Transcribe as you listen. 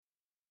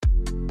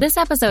This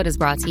episode is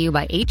brought to you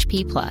by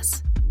HP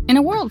Plus. In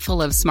a world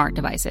full of smart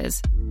devices,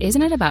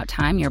 isn't it about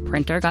time your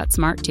printer got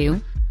smart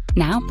too?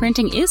 Now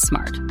printing is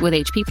smart with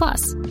HP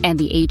Plus, and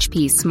the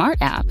HP Smart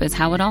app is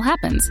how it all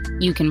happens.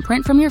 You can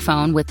print from your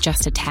phone with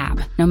just a tap,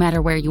 no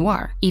matter where you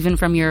are, even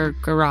from your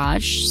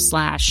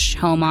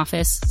garage/home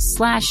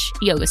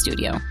office/yoga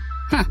studio.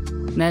 Huh,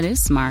 that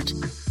is smart.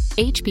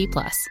 HP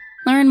Plus.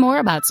 Learn more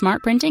about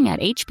smart printing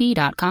at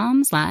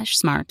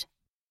hp.com/smart.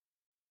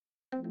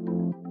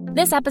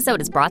 This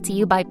episode is brought to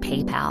you by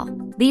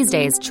PayPal. These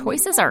days,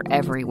 choices are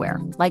everywhere.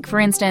 Like, for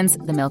instance,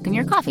 the milk in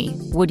your coffee.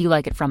 Would you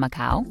like it from a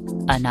cow?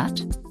 A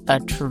nut? A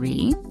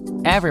tree?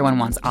 Everyone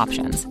wants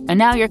options. And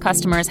now your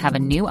customers have a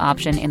new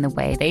option in the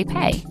way they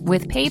pay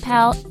with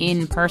PayPal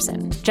in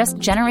person. Just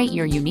generate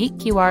your unique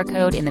QR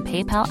code in the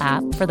PayPal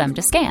app for them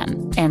to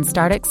scan and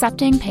start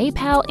accepting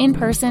PayPal in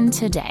person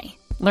today.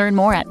 Learn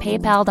more at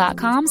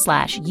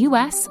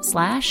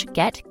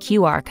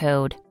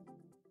paypal.com/us/getQRcode.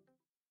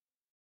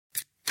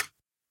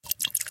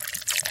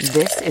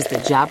 This is the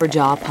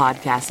Jabberjaw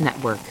Podcast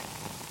Network.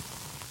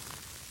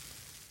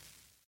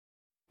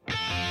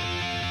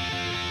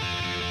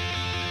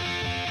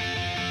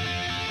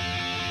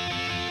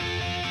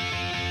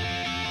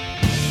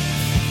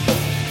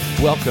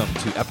 Welcome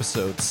to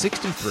episode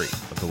 63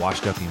 of the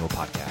Washed Up Emo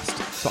Podcast.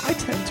 So I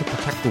tend to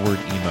protect the word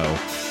emo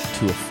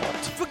to a fault.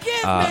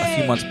 A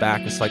few months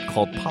back, a site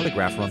called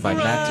Polygraph, run by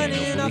Matt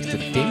Daniels, released a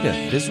data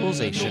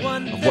visualization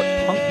of what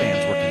punk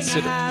bands were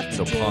considered,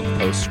 so punk,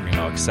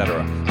 post-screamo,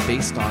 etc.,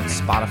 based on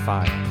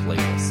Spotify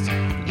playlists.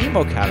 The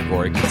emo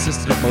category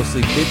consisted of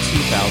mostly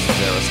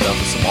mid-2000s era stuff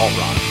with some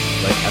alt-rock,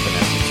 like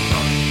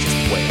Evanescence, just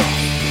way off.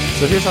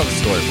 So here's how the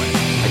story went.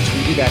 I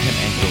tweeted at him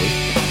angrily.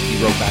 He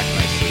wrote back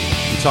nicely.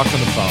 We talked on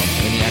the phone,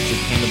 and then he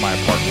actually came to my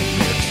apartment in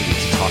New York City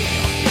to talk to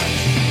me.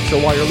 So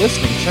while you're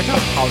listening, check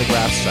out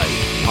Polygraph's site,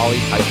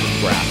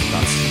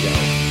 poly-graph.co.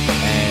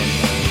 And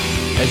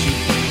as you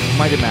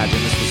might imagine,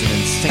 this was an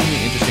insanely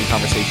interesting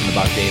conversation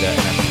about data,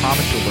 and I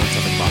promise you'll learn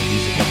something about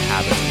music and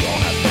habits we all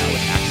have now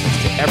with access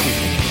to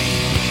everything.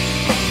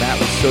 Matt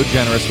was so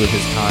generous with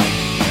his time,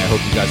 and I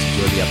hope you guys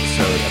enjoyed the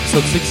episode.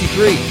 Episode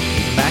 63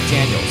 with Matt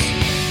Daniels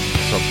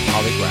from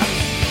Polygraph.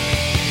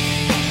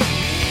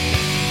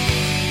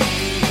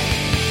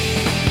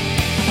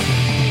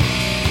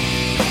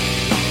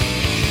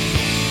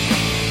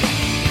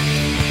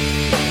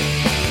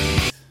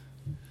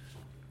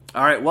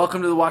 All right,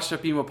 welcome to the Washed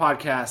Up Emo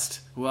Podcast.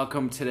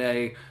 Welcome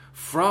today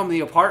from the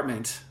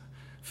apartment.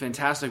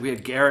 Fantastic. We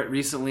had Garrett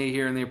recently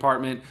here in the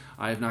apartment.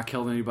 I have not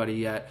killed anybody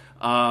yet.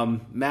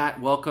 Matt,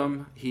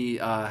 welcome. He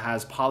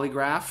has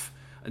Polygraph,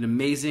 an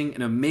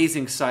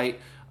amazing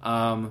site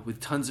with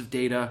tons of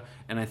data,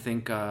 and I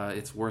think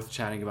it's worth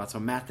chatting about. So,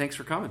 Matt, thanks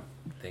for coming.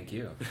 Thank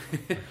you.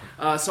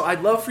 So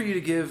I'd love for you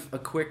to give a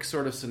quick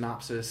sort of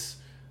synopsis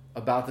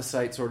about the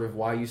site, sort of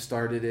why you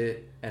started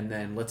it, and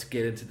then let's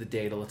get into the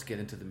data, let's get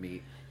into the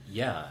meat.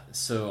 Yeah,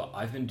 so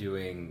I've been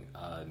doing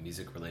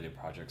music-related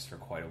projects for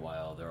quite a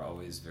while. They're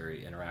always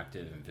very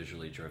interactive and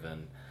visually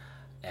driven.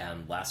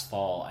 And last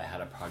fall, I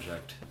had a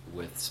project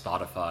with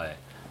Spotify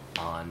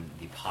on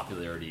the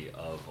popularity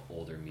of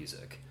older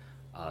music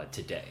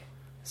today.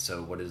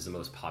 So what is the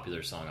most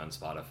popular song on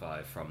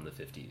Spotify from the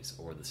 50s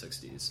or the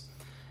 60s?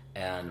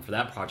 And for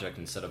that project,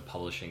 instead of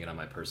publishing it on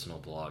my personal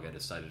blog, I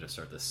decided to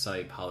start this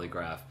site,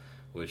 Polygraph,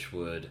 which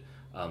would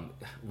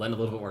lend a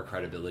little bit more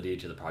credibility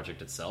to the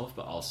project itself,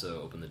 but also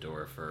open the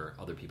door for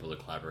other people to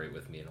collaborate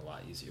with me in a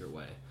lot easier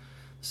way.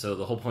 So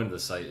the whole point of the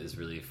site is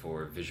really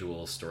for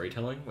visual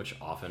storytelling, which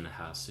often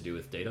has to do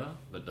with data,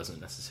 but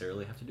doesn't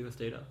necessarily have to do with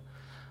data.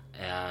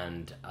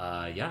 And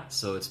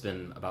so it's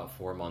been about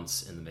 4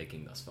 months in the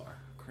making thus far.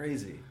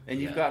 Crazy. And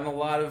you've gotten a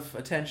lot of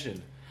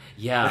attention.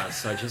 Yeah,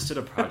 so I just did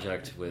a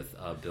project with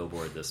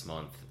Billboard this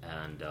month,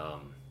 and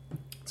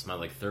it's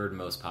my third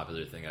most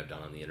popular thing I've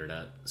done on the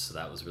internet, so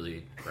that was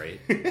really great.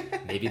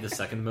 Maybe the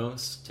second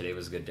most. Today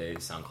was a good day.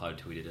 SoundCloud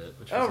tweeted it,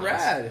 which was nice.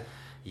 Rad.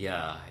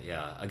 Yeah.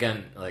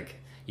 Again,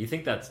 you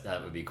think that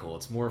would be cool.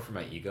 It's more for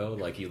my ego.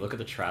 You look at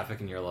the traffic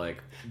and you're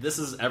like, this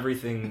is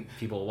everything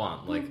people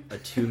want. A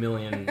 2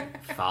 million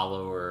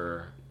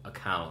follower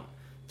account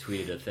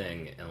tweeted a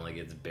thing and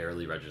it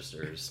barely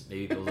registers.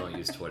 Maybe people don't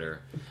use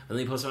Twitter. And then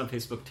you post it on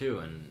Facebook too,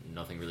 and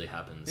nothing really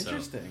happens.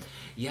 Interesting. So,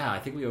 yeah, I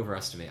think we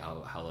overestimate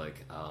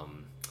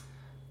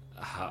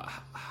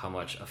how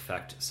much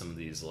effect some of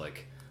these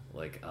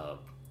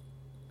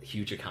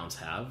huge accounts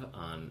have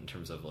in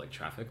terms of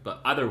traffic. But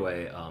either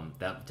way,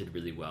 that did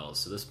really well.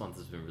 So this month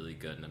has been really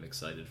good, and I'm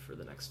excited for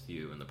the next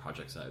few and the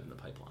projects I have in the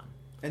pipeline.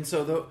 And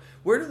so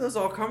where do those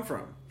all come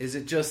from? Is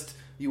it just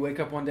you wake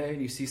up one day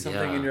and you see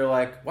something and you're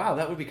like, wow,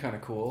 that would be kind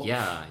of cool?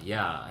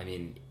 Yeah. I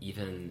mean,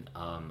 even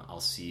I'll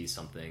see a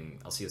site,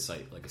 a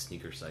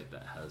sneaker site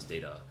that has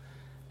data,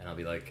 and I'll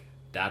be like,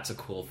 that's a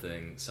cool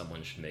thing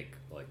someone should make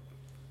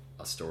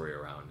a story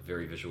around,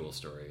 very visual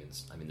story.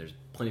 And I mean, there's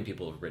plenty of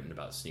people who have written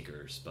about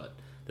sneakers, but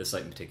this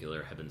site in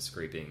particular have been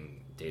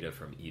scraping data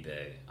from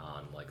eBay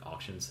on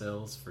auction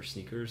sales for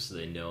sneakers, so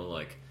they know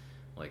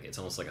it's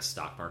almost like a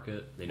stock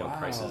market. They know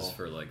prices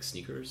for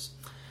sneakers.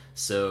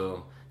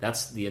 So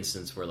that's the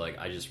instance where like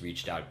I just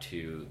reached out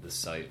to the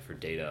site for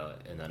data,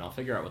 and then I'll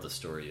figure out what the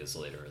story is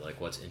later,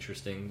 like what's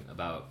interesting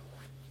about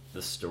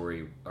the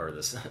story or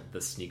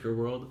the sneaker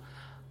world.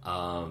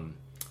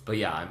 But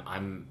yeah,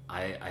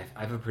 I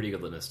have a pretty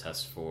good litmus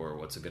test for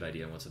what's a good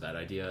idea and what's a bad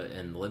idea,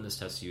 and the litmus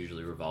test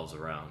usually revolves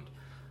around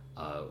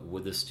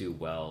would this do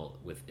well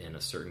within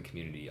a certain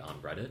community on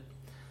Reddit.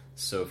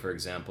 So, for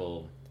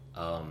example,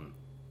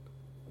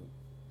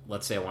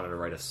 let's say I wanted to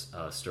write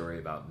a story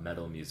about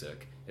metal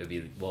music. It would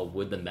be, well,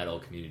 would the metal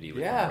community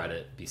within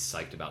Reddit be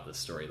psyched about this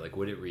story? Like,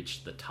 would it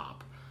reach the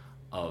top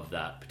of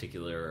that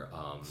particular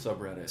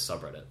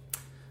subreddit?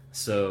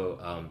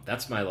 So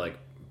that's my like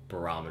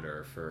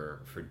barometer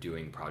for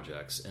doing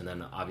projects. And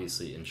then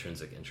obviously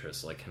intrinsic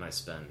interest, like can I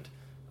spend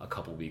a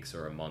couple weeks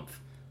or a month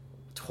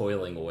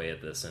toiling away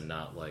at this and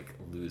not like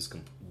lose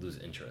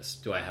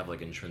interest? Do I have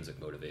like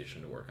intrinsic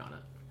motivation to work on it?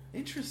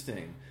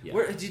 Interesting. Yeah.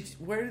 Where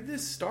did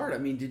this start? I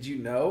mean, did you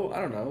know?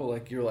 I don't know.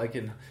 Like you're like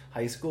in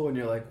high school and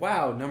you're like,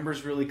 wow,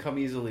 numbers really come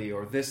easily,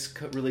 or this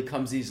really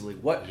comes easily.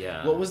 What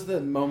was the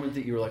moment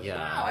that you were like,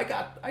 wow,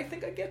 I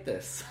think I get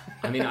this?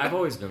 I mean, I've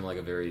always been like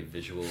a very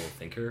visual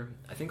thinker.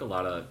 I think a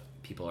lot of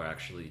people are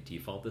actually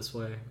default this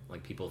way.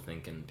 Like people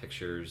think in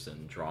pictures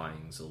and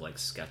drawings, or like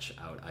sketch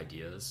out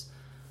ideas.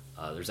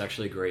 There's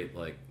actually a great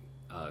like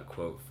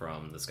quote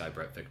from this guy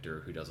Brett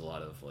Victor, who does a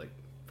lot of like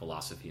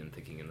philosophy and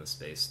thinking in this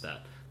space,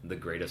 that the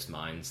greatest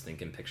minds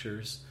think in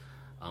pictures.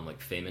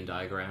 Like Feynman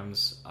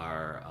diagrams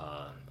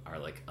are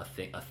like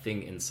a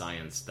thing in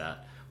science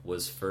that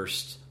was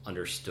first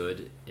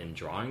understood in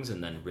drawings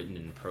and then written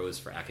in prose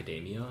for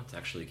academia to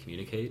actually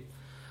communicate.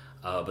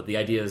 But the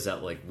idea is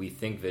that like we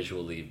think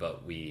visually,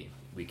 but we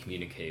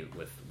communicate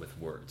with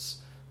words.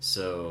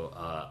 So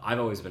I've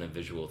always been a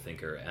visual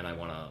thinker, and I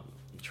want to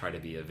try to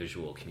be a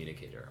visual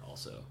communicator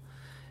also.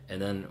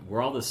 And then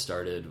where all this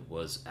started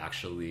was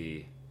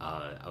actually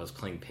I was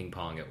playing ping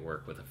pong at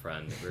work with a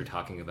friend. We were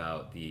talking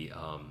about the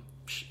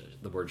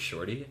word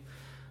shorty,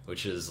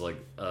 which is like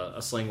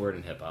a slang word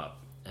in hip hop.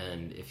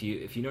 And if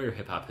you know your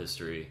hip hop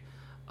history,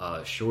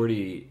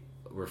 shorty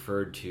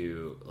referred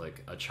to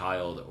like a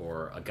child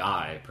or a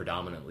guy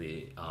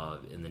predominantly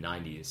in the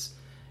 90s,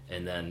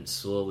 and then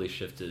slowly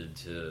shifted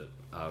to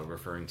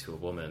referring to a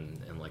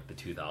woman in like the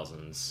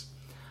 2000s.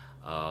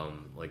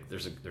 Like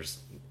there's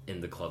In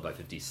the Club by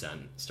 50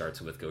 Cent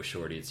starts with "Go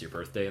Shorty, it's your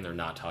birthday," and they're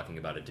not talking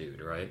about a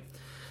dude, right?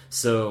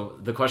 So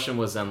the question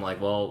was then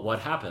like, well, what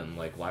happened?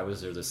 Like, why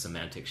was there this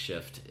semantic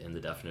shift in the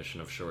definition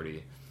of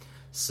shorty?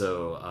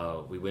 So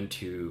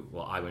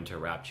I went to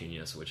Rap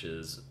Genius, which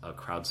is a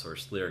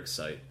crowdsourced lyrics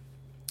site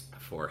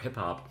for hip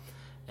hop,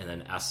 and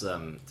then asked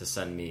them to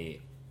send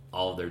me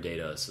all of their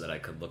data so that I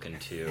could look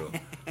into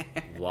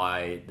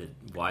why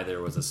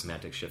there was a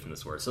semantic shift in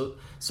this word.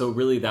 So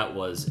really that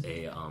was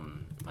a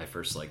my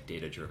first like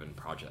data driven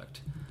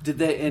project. Did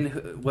they?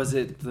 And was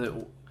it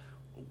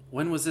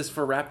when was this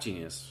for Rap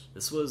Genius?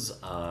 This was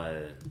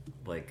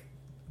like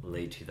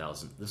late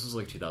 2000. This was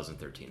like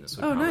 2013. This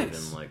would probably have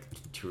been like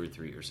 2 or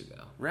 3 years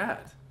ago.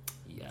 Rad.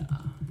 Yeah.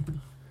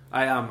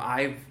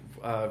 I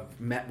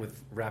met with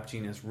Rap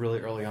Genius really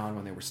early on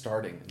when they were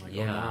starting, in like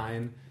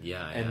 2009.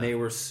 And they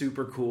were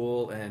super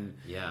cool, and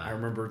I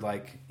remember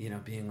like,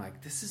 being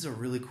like, this is a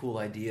really cool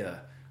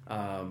idea.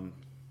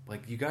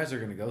 Like you guys are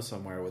going to go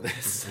somewhere with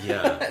this.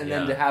 And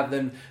then to have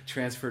them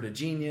transfer to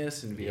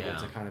Genius and be able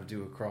to kind of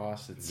do a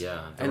cross.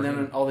 And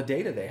then all the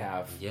data they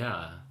have.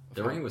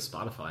 They're working with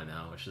Spotify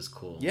now, which is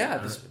cool.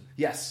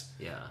 Yes.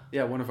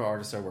 One of our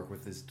artists I work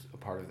with is a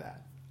part of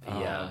that.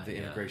 The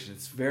integration.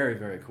 It's very,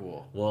 very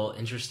cool. Well,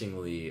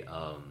 interestingly,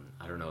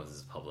 I don't know if this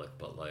is public,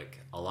 but like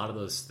a lot of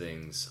those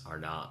things are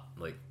not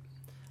like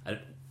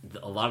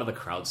a lot of the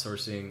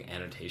crowdsourcing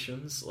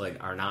annotations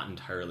like are not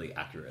entirely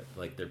accurate.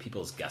 Like they're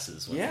people's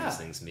guesses what these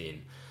things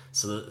mean.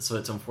 So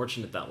it's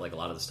unfortunate that like a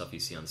lot of the stuff you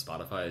see on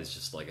Spotify is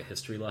just like a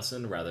history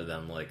lesson rather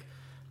than like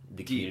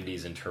the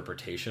community's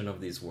interpretation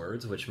of these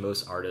words, which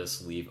most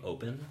artists leave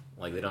open.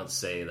 Like they don't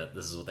say that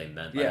this is what they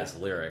meant by this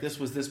lyric. This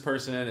was this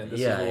person, and this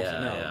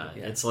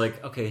It's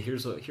like, okay,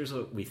 here's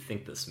what we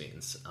think this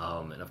means,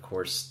 and of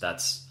course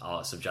that's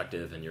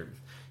subjective. And your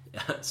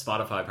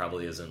Spotify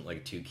probably isn't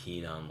like too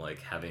keen on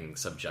like having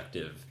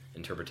subjective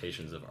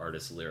interpretations of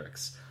artists'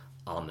 lyrics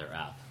on their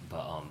app.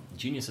 But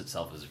Genius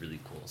itself is a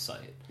really cool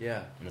site.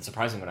 And it's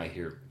surprising when I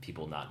hear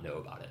people not know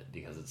about it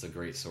because it's a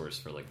great source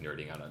for like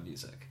nerding out on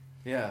music.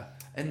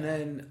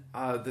 Then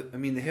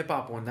the hip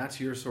hop one, that's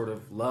your sort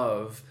of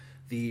love.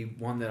 The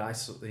one that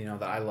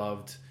I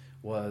loved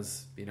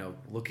was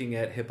looking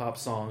at hip hop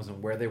songs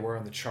and where they were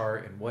on the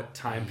chart and what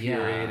time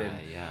period.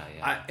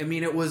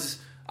 It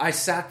was. I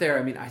sat there.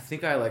 I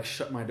think I like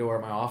shut my door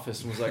at my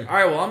office and was like, all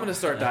right, well, I'm going to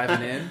start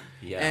diving in.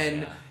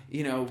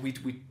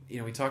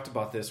 We talked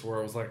about this where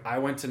it was like I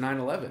went to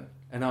 9/11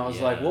 and I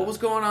was like, what was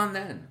going on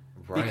then?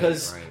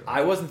 Because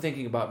I wasn't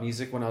thinking about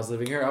music when I was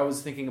living here. I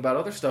was thinking about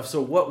other stuff.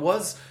 So what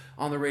was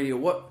on the radio?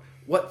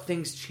 What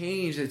things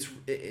changed?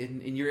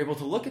 And you're able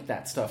to look at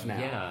that stuff now.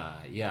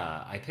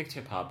 I picked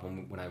hip hop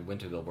when I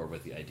went to Billboard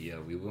with the idea.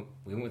 We went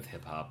with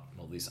hip hop.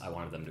 Well, at least I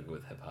wanted them to go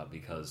with hip hop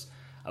because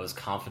I was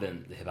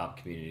confident the hip hop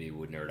community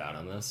would nerd out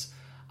on this.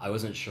 I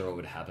wasn't sure what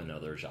would happen in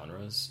other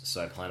genres,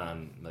 so I plan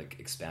on like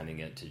expanding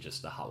it to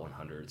just the Hot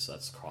 100. So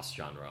that's cross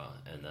genre,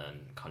 and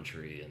then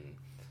country and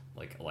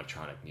like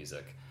electronic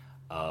music.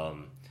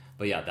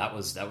 But yeah, that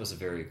was a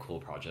very cool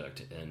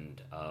project,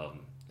 and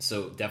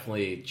so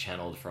definitely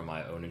channeled from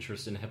my own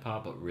interest in hip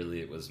hop, but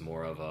really it was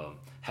more of a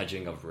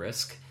hedging of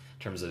risk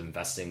in terms of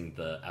investing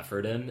the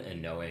effort in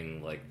and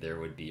knowing like there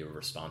would be a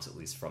response at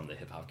least from the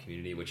hip hop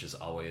community, which is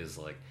always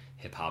like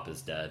hip hop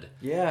is dead.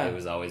 Yeah, it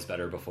was always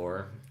better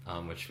before,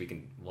 which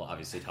we'll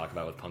obviously talk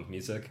about with punk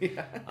music.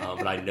 Yeah.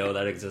 But I know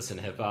that exists in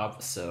hip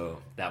hop, so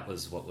that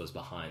was what was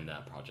behind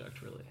that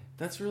project. Really,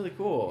 that's really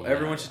cool. Yeah,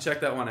 Everyone should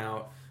check that one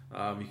out.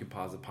 You can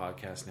pause the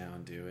podcast now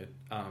and do it,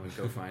 and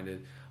go find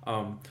it.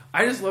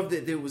 I just loved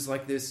that it was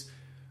like this,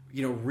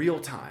 real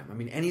time. I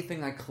mean,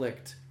 anything I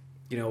clicked,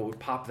 it would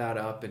pop that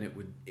up, and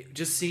it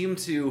just seemed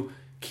to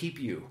keep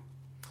you.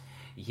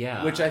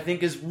 Yeah. Which I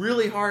think is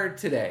really hard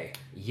today.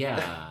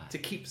 Yeah. To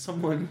keep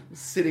someone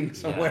sitting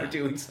somewhere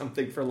doing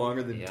something for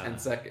longer than 10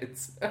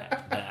 seconds.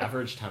 The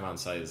average time on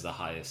site is the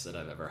highest that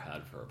I've ever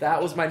had for a project.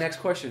 That was my next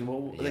question.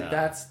 Well, like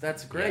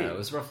that's great. Yeah, it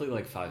was roughly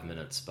like 5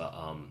 minutes, but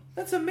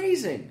that's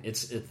amazing.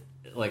 It's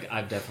like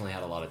I've definitely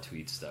had a lot of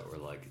tweets that were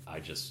like, I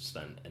just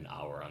spent an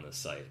hour on this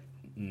site.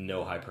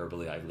 No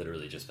hyperbole, I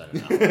literally just spent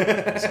an hour.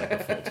 It's like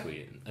a full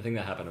tweet. I think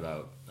that happened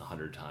about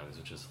 100 times,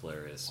 which is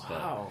hilarious.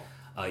 Wow.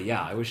 But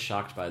yeah, I was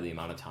shocked by the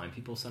amount of time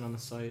people spent on the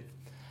site.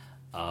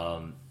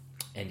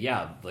 And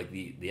yeah, like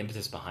the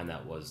impetus behind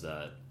that was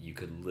that you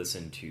could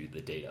listen to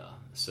the data.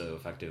 So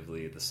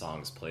effectively the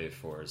songs play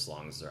for as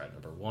long as they're at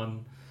number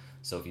 1.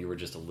 So if you were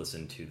just to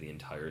listen to the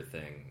entire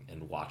thing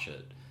and watch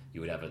it,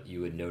 you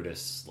would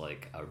notice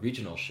like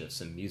regional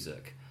shifts in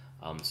music.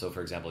 So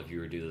for example, if you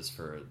were to do this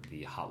for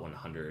the Hot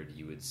 100,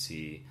 you would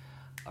see,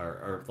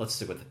 or let's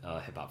stick with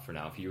hip hop for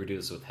now. If you were to do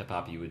this with hip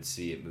hop, you would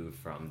see it move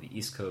from the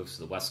East Coast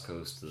to the West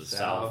Coast to the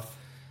South,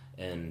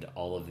 and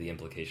all of the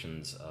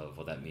implications of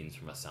what that means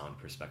from a sound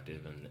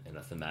perspective and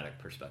a thematic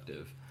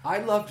perspective. I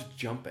loved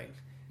jumping.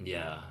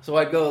 Yeah. So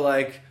I'd go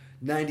like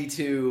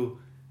 92,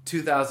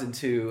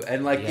 2002,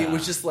 and like it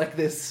was just like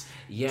this.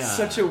 Yeah.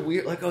 Such a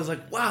weird. Like I was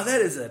like, wow,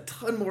 that is a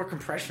ton more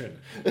compression,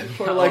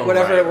 or like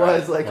whatever it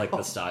was. Right. Like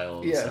the style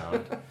of the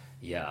sound.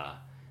 Yeah.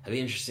 It'd be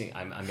interesting.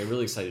 I'm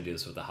really excited to do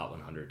this with the Hot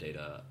 100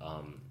 data,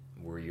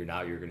 where you're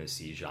going to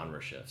see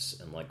genre shifts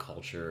and like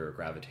culture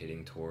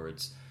gravitating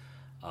towards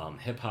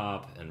hip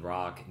hop and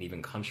rock and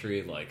even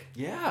country. Like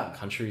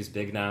country's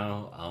big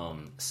now,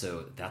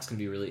 so that's going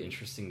to be really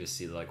interesting to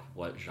see like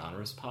what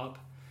genres pop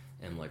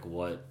and like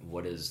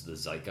what is the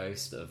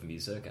zeitgeist of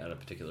music at a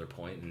particular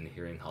point and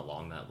hearing how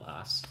long that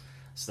lasts.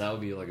 So that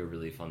would be like a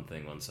really fun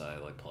thing once I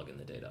like plug in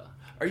the data.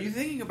 Are you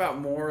thinking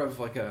about more of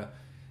like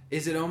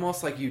is it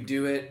almost like you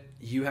do it,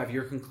 you have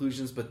your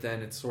conclusions, but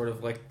then it's sort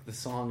of like the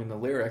song and the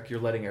lyric,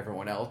 you're letting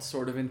everyone else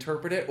sort of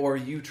interpret it, or are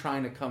you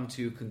trying to come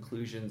to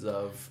conclusions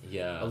of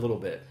a little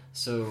bit?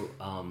 So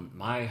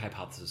my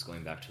hypothesis,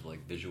 going back to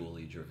like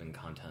visually driven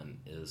content,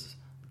 is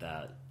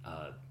that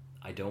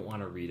I don't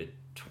want to read a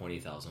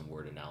 20,000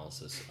 word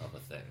analysis of a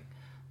thing.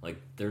 Like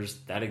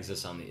that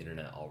exists on the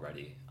internet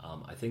already.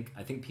 I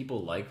think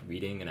people like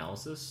reading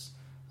analysis.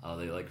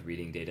 They like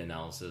reading data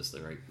analysis.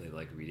 They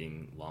like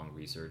reading long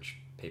research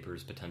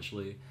papers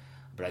potentially,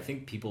 but I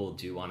think people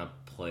do want to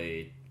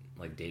play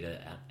like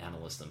data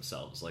analysts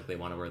themselves. Like they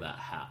want to wear that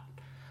hat,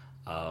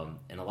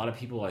 and a lot of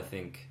people I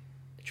think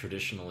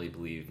traditionally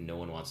believe no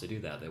one wants to do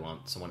that. They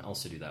want someone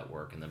else to do that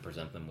work and then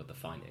present them with the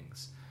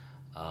findings.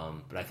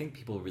 But I think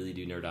people really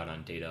do nerd out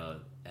on data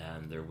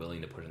and they're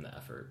willing to put in the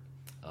effort.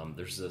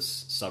 There's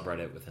this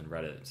subreddit within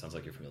Reddit. It sounds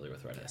like you're familiar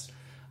with Reddit. Yes.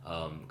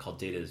 Called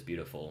Data is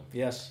Beautiful.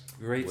 Yes,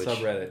 great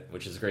subreddit.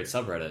 Which is a great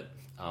subreddit.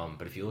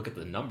 But if you look at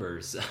the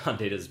numbers on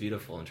Data is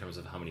Beautiful in terms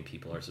of how many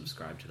people are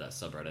subscribed to that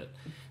subreddit,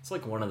 it's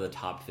like one of the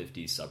top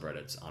 50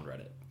 subreddits on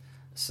Reddit.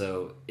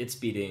 So it's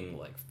beating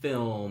like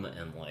film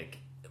and like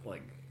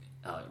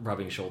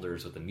rubbing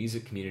shoulders with the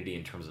music community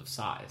in terms of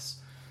size.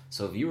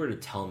 So if you were to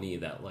tell me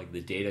that like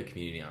the data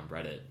community on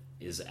Reddit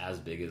is as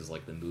big as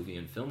like the movie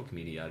and film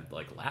community, I'd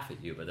like laugh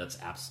at you, but that's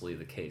absolutely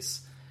the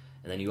case.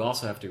 And then you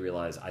also have to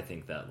realize, I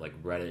think, that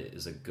like Reddit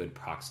is a good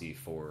proxy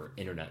for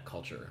internet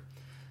culture.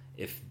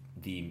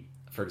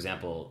 For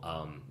example,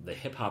 the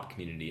hip hop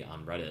community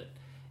on Reddit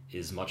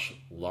is much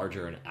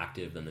larger and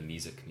active than the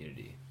music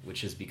community,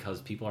 which is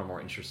because people are more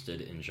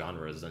interested in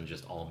genres than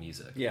just all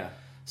music. Yeah.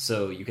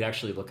 So you could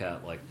actually look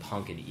at like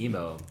punk and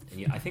emo,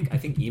 and I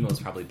think emo is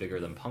probably bigger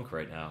than punk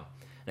right now.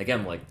 And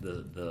again, like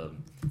the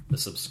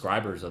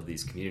subscribers of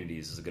these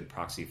communities is a good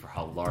proxy for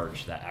how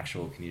large that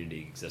actual community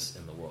exists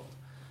in the world.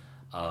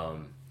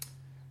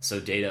 So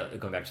data,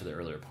 going back to the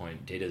earlier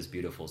point, Data is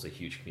Beautiful is a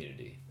huge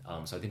community.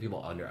 So I think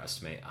people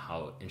underestimate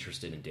how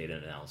interested in data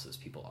analysis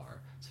people are.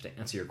 So to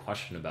answer your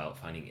question about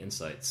finding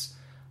insights,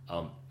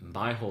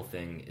 my whole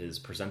thing is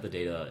present the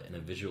data in a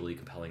visually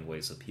compelling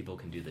way so people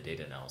can do the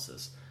data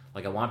analysis.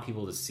 Like I want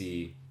people to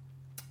see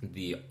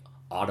the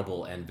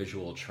audible and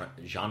visual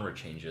genre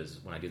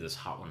changes when I do this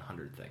Hot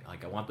 100 thing.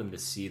 Like I want them to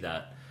see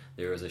that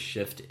there was a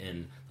shift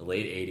in the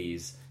late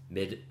 80s,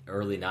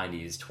 early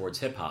 90s towards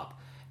hip-hop.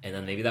 And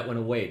then maybe that went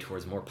away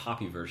towards more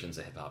poppy versions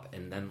of hip-hop.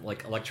 And then,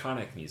 like,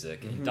 electronic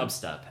music and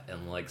dubstep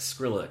and, like,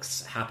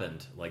 Skrillex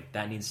happened. Like,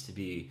 that needs to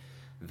be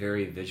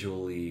very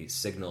visually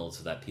signaled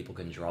so that people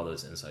can draw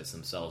those insights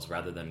themselves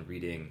rather than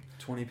reading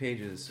 20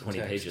 pages.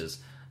 20 pages.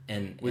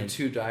 And with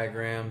 2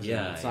 diagrams,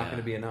 yeah, and it's not going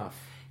to be enough.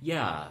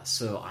 Yeah,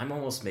 so I'm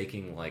almost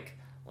making, like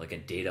a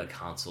data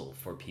console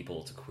for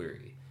people to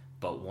query,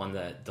 but one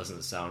that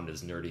doesn't sound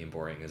as nerdy and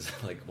boring as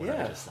like what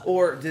I just said.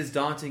 Or as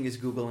daunting as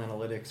Google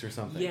Analytics or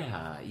something.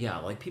 Yeah.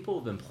 Like people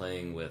have been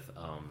playing with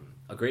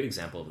a great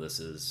example of this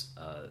is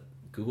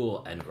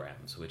Google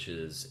Ngrams, which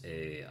is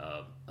a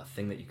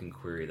thing that you can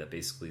query that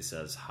basically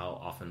says how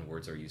often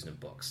words are used in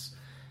books,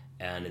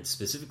 and it's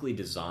specifically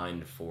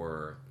designed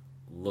for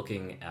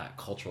looking at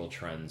cultural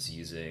trends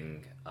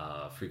using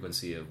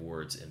frequency of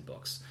words in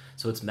books.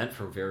 So it's meant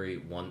for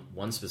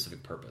one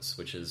specific purpose,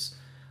 which is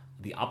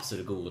the opposite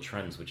of Google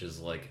Trends, which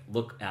is like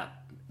look at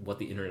what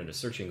the internet is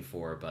searching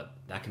for, but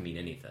that can mean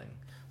anything.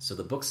 So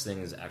the books thing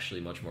is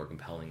actually much more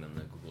compelling than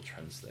the Google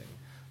Trends thing.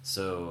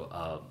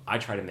 So I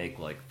try to make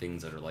like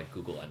things that are like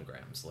Google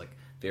Ngrams, like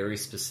very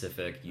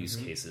specific use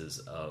cases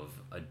of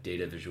a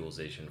data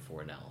visualization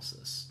for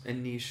analysis.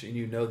 And niche, and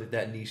you know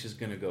that niche is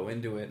going to go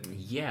into it.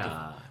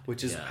 And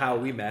which is how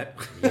we met.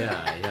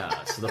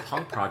 Yeah. So the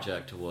Punk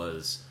project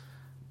was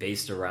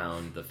based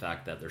around the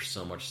fact that there's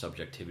so much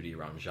subjectivity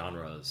around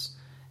genres,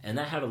 and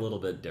that had a little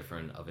bit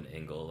different of an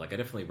angle. Like I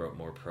definitely wrote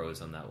more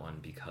prose on that one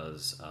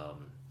because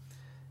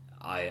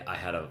I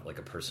had a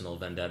personal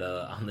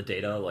vendetta on the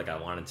data. Like I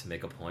wanted to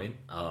make a point.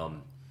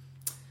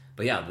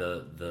 But yeah,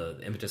 the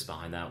impetus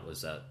behind that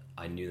was that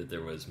I knew that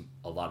there was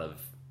a lot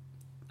of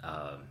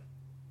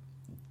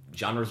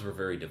genres were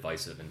very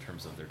divisive in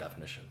terms of their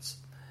definitions,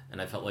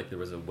 and I felt like there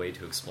was a way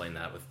to explain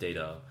that with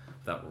data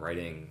without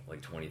writing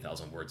like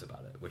 20,000 words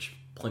about it, which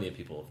plenty of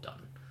people have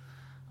done.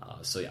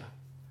 So yeah,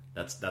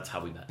 that's how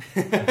we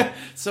met.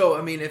 So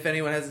I mean, if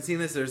anyone hasn't seen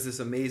this, there's this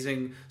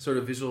amazing sort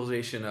of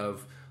visualization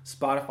of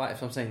Spotify.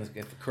 If I'm saying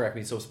this, correct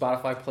me. So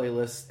Spotify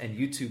playlists and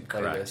YouTube playlists.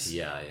 Correct.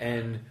 Yeah.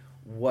 And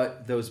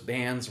what those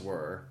bands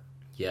were.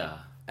 Yeah.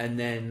 And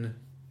then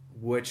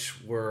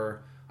which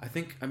were,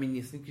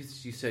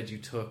 you said you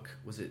took,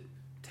 was it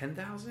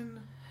 10,000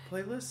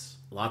 playlists?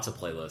 Lots of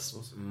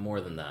playlists.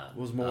 More than that. It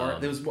was more.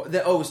 There was more.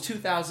 It was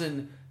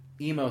 2,000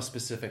 emo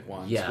specific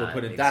ones. Yeah, were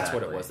put in. exactly. That's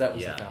what it was. That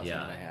was the 1,000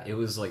 that I had. It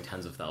was like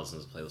tens of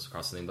thousands of playlists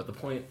across the thing. But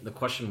the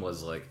question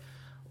was like,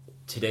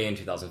 today in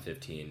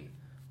 2015,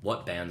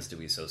 what bands do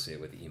we associate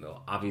with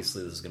emo?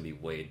 Obviously, this is going to be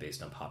weighed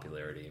based on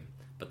popularity.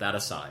 But that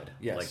aside,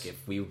 like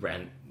if we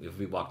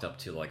walked up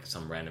to like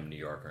some random New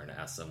Yorker and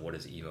asked them what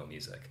is emo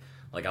music,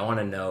 like I want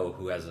to know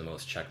who has the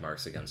most check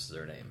marks against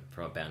their name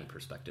from a band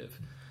perspective.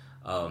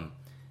 And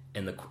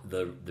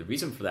the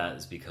reason for that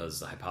is because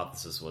the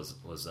hypothesis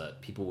was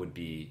that people would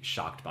be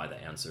shocked by the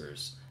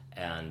answers,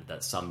 and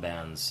that some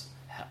bands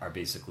are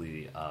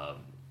basically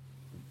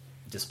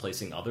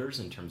displacing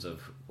others in terms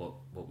of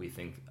what we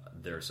think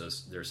their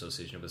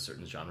association with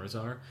certain genres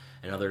are,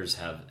 and others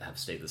have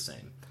stayed the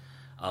same.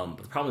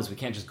 But the problem is we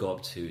can't just go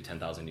up to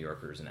 10,000 New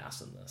Yorkers and ask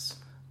them this.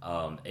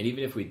 And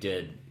even if we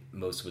did,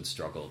 most would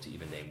struggle to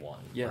even name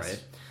one,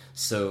 right?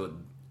 So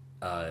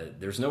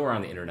there's nowhere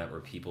on the internet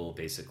where people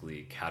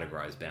basically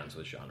categorize bands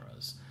with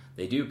genres.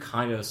 They do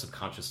kind of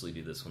subconsciously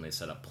do this when they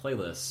set up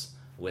playlists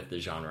with the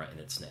genre in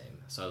its name.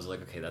 So I was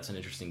like, okay, that's an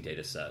interesting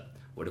data set.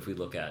 What if we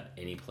look at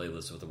any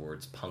playlist with the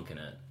words punk in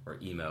it, or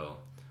emo,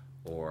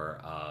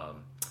 or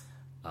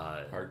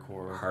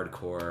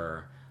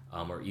hardcore,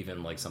 or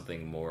even like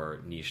something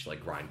more niche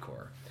like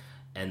grindcore,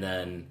 and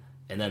then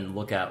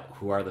look at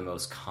who are the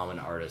most common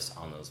artists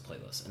on those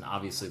playlists. And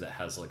obviously that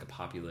has like a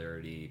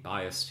popularity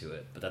bias to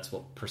it, but that's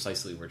what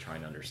precisely we're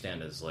trying to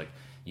understand is like,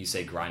 you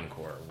say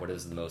grindcore, what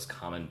is the most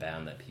common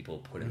band that people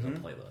put in the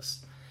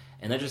playlist?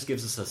 And that just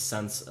gives us a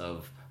sense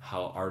of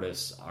how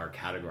artists are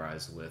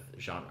categorized with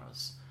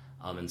genres.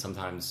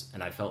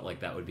 And I felt like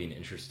that would be an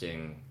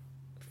interesting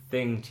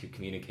thing to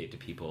communicate to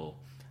people,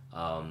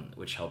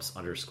 which helps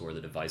underscore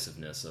the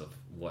divisiveness of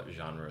what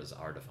genres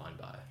are defined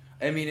by.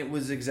 I mean, it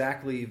was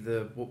exactly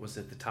the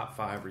top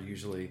 5 are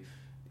usually,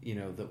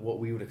 what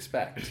we would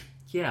expect.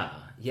 Yeah.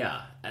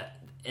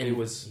 And it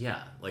was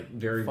like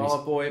very Fall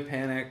Out Boy,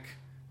 Panic,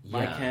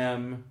 My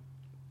Chem.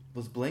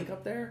 Was Blink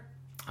up there?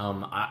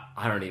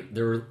 I don't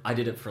even. I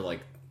did it for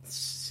like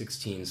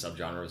 16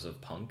 subgenres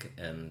of punk,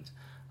 and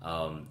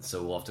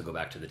so we'll have to go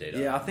back to the data.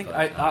 Yeah, I think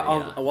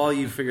I'll while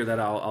you figure that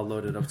out, I'll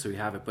load it up so we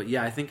have it. But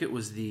yeah, I think it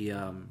was the.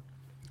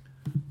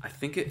 I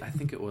think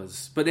it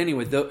was. But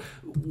anyway,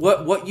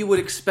 what you would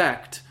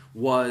expect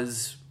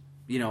was,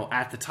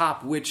 at the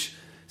top, which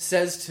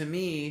says to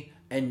me,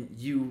 and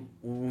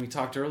when we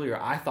talked earlier,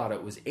 I thought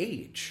it was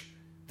age,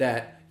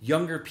 that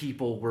younger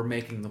people were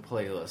making the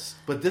playlist,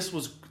 but this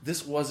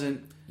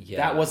wasn't. Yeah.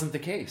 That wasn't the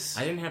case.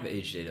 I didn't have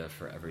age data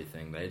for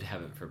everything, but I did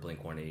have it for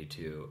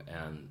Blink-182,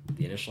 and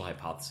the initial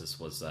hypothesis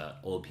was that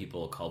old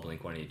people call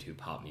Blink-182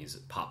 pop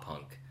music, pop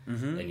punk,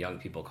 and young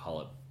people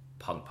call it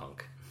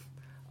punk.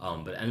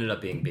 But it ended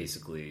up being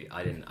basically,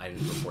 I didn't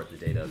report the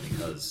data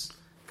because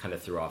kind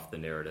of threw off the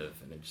narrative,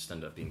 and it just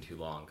ended up being too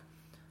long.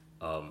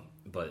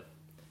 But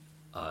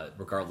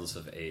regardless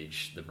of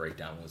age, the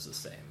breakdown was the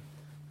same.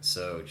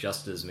 So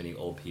just as many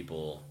old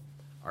people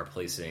are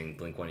placing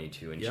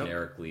Blink-182 in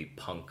generically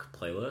punk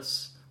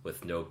playlists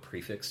with no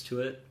prefix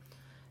to it,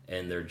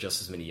 and there are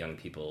just as many young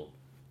people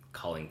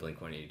calling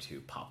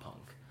Blink-182 pop punk.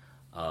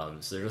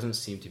 So there doesn't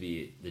seem to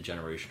be the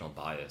generational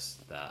bias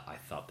that I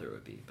thought there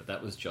would be. But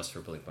that was just for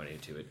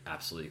Blink-182. It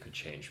absolutely could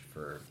change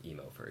for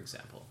emo, for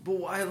example. But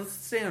why? Let's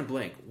stay on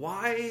Blink.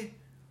 Why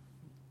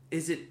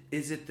is it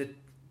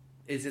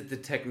the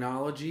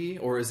technology,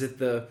 or is it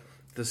the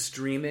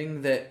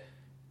streaming that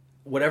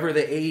whatever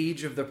the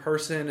age of the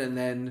person, and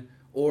then,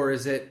 or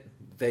is it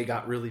they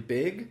got really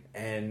big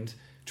and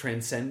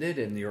transcended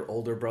and your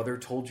older brother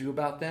told you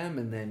about them,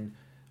 and then,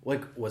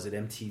 like, was it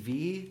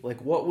MTV?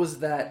 Like, what was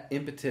that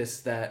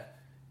impetus that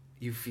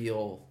you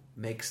feel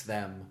makes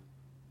them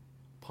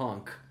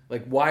punk?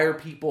 Like, why are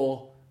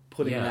people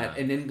putting that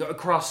and then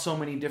across so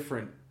many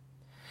different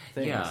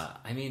things? Yeah,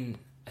 I mean,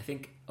 I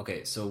think,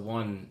 okay, so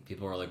one,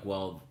 people are like,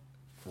 well,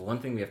 one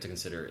thing we have to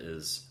consider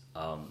is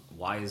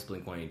why is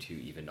Blink-182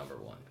 even number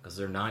one? Because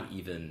they're not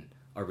even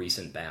a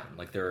recent band.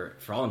 Like, they're,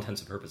 for all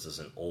intents and purposes,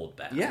 an old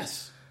band.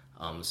 Yes.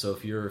 So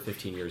if you're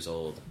 15 years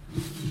old...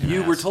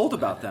 You were told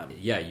about them.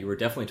 Yeah, you were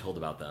definitely told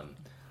about them.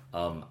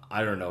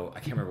 I don't know, I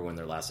can't remember when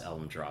their last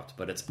album dropped,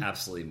 but it's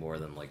absolutely more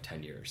than, like,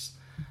 10 years.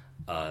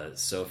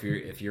 So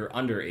if you're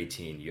under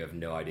 18, you have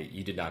no idea.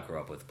 You did not grow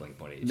up with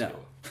Blink-182.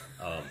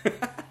 No.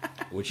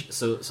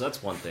 So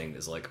that's one thing,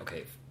 is like,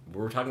 okay,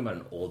 we're talking about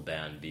an old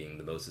band being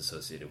the most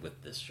associated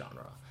with this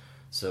genre.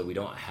 So we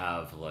don't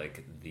have,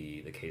 like,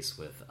 the case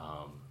with,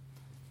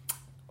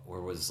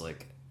 where was,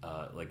 like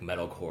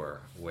metalcore,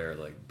 where,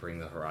 like, Bring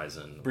Me the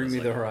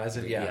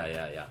Horizon.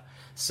 Yeah.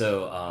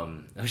 So,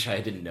 which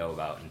I didn't know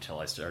about until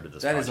I started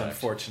this project. That is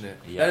unfortunate.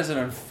 Yeah. That is an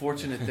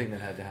unfortunate thing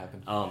that had to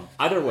happen.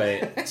 Either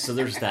way, so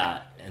there's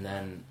that. And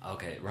then,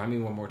 okay, remind me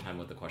one more time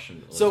what the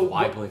question was. So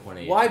why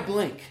Blink-182? Why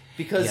Blink?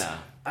 Because,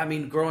 I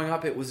mean, growing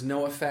up, it was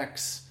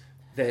NoFX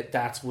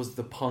that was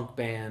the punk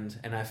band,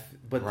 and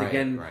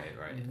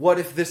what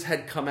if this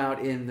had come out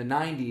in the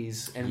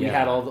 90s and we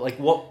had all the, like,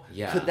 what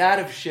could that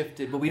have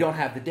shifted? But we don't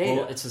have the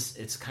data. Well,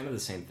 it's kind of the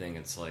same thing.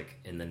 It's like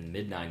in the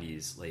mid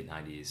 90s, late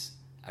 90s,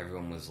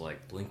 everyone was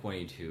like,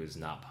 Blink-182 is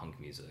not punk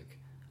music.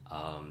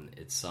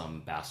 It's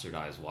some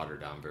bastardized, watered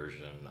down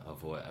version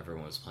of what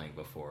everyone was playing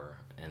before,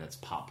 and it's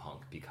pop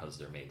punk because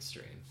they're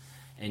mainstream.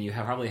 And you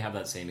probably have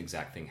that same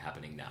exact thing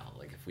happening now.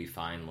 Like, if we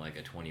find, like,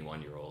 a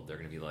 21-year-old, they're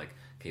going to be like,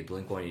 okay,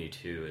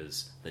 Blink-182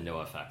 is the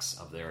NoFX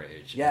of their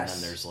age. Yes.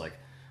 And then there's, like,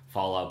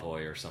 Fall Out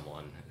Boy or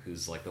someone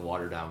who's, like, the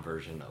watered-down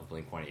version of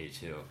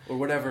Blink-182. Or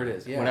whatever it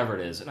is, yeah. Whatever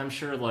it is. And I'm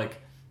sure, like,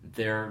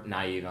 they're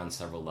naive on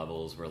several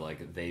levels where,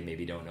 like, they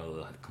maybe don't know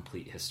the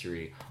complete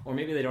history. Or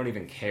maybe they don't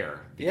even care.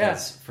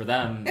 Because for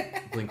them,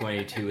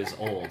 Blink-182 is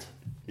old.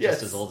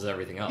 Just as old as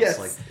everything else. Yes.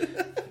 Like,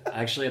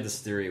 I actually had this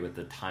theory with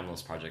the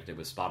Timeless project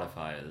with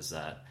Spotify, is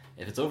that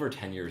if it's over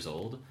 10 years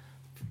old,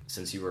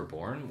 since you were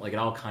born, like, it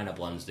all kind of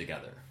blends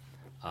together.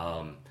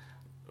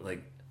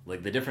 Like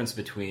the difference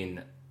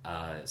between,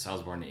 so I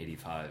was born in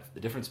 85, the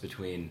difference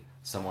between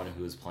someone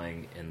who was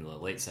playing in the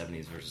late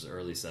 70s versus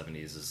early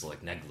 70s is,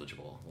 like,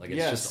 negligible. Like,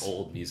 it's just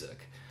old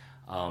music.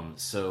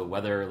 So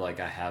whether, like,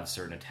 I have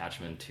certain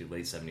attachment to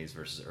late 70s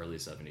versus early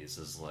 70s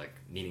is, like,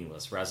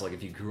 meaningless. Whereas, like,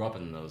 if you grew up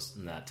in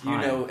that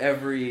time, you know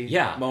every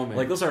moment.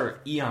 Like, those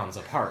are eons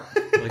apart.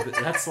 Like,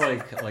 that's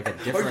like a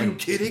different. Are you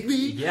kidding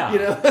me? Yeah, you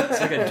know?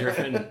 It's like a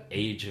different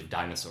age of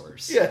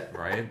dinosaurs. Yeah,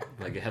 right.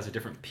 Like, it has a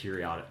different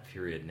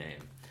period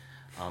name.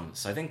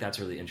 So I think that's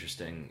really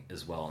interesting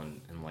as well,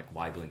 and like,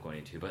 why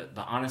Blink-182. But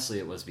honestly,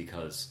 it was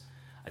because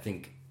I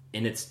think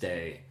in its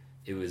day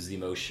it was the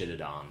most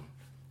shitted on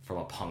from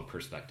a punk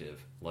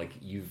perspective. Like,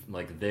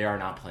 they are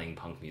not playing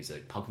punk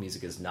music. Punk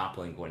music is not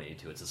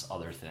Blink-182. It's this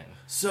other thing.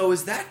 So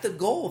is that the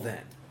goal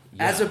then?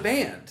 Yeah. As a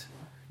band,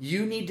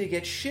 you need to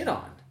get shit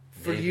on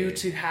for you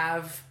to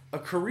have a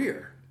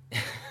career.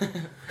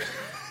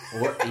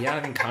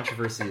 I mean,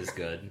 controversy is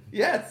good.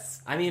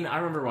 Yes. I mean, I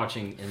remember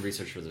watching, in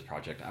research for this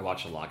project, I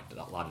watched a lot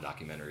of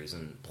documentaries,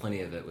 and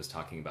plenty of it was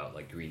talking about,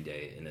 like, Green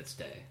Day in its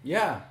day.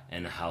 Yeah.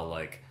 And how,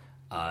 like,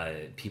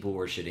 people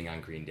were shitting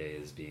on Green Day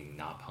as being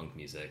not punk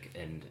music,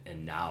 and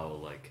now,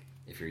 like,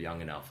 if you're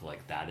young enough,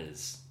 like, that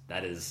is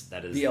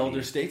the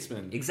elder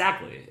statesman.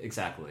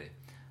 Exactly.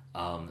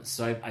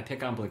 So I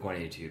pick on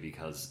Blink-182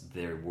 because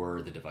they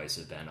were the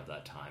divisive band of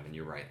that time, and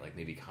you're right, like,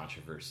 maybe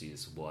controversy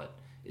is what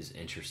is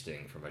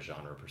interesting from a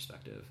genre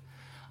perspective.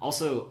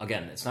 Also,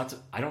 again,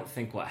 I don't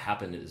think what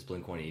happened is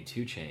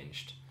Blink-182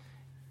 changed.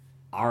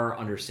 Our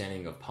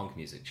understanding of punk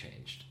music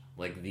changed.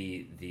 Like,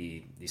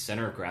 the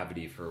center of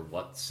gravity for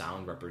what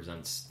sound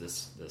represents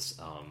this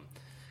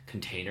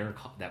container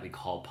that we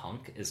call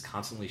punk is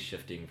constantly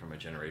shifting from a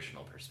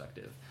generational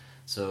perspective.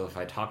 So if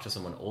I talk to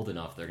someone old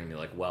enough, they're going to be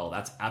like, well,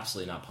 that's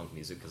absolutely not punk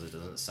music because it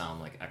doesn't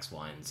sound like X,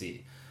 Y, and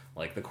Z.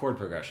 Like, the chord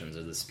progressions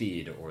or the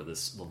speed or the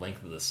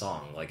length of the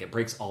song, like, it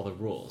breaks all the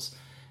rules.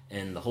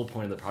 And the whole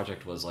point of the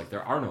project was, like,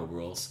 there are no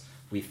rules.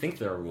 We think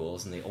there are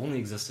rules, and they only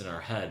exist in our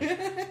head.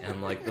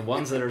 And, like, the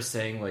ones that are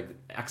saying, like,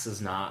 X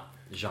is not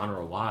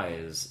genre Y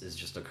is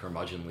just a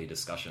curmudgeonly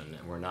discussion,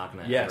 and we're not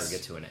going to ever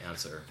get to an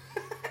answer.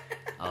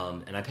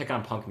 And I pick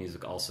on punk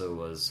music also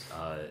was,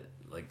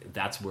 like,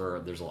 that's where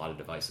there's a lot of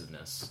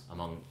divisiveness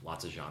among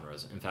lots of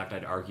genres. In fact,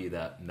 I'd argue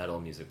that metal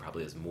music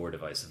probably has more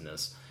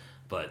divisiveness,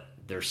 but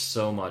there's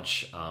so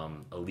much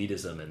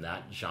elitism in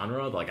that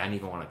genre, like, I didn't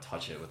even want to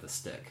touch it with a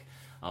stick.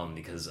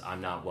 Because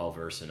I'm not well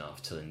versed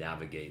enough to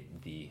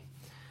navigate the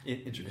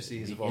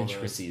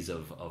intricacies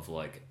of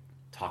like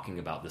talking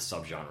about the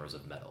subgenres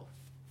of metal.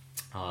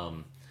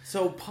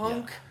 So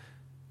punk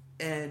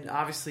and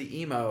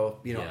obviously emo,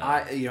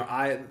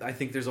 I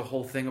think there's a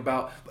whole thing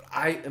about, but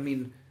I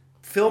mean,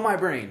 fill my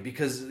brain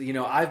because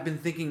I've been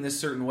thinking this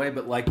certain way,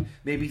 but like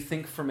maybe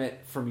think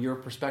from your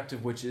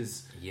perspective, which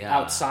is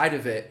outside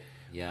of it.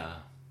 Yeah.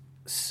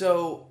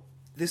 So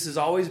this has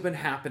always been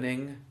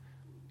happening.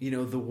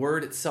 The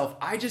word itself,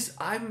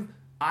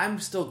 I'm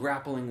still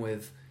grappling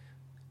with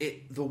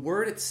it. The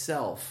word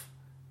itself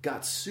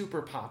got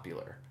super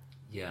popular.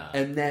 Yeah.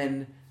 And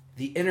then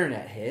the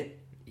internet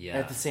hit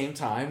at the same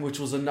time, which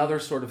was another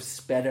sort of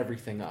sped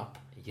everything up.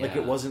 Yeah. Like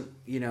it wasn't,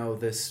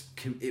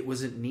 it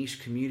wasn't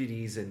niche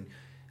communities and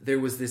there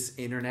was this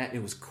internet and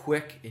it was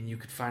quick and you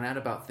could find out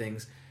about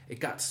things. It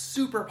got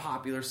super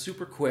popular,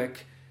 super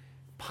quick,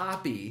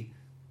 poppy,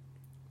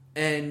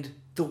 and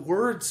the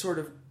word sort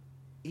of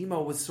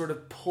emo was sort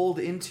of pulled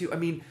into, I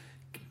mean,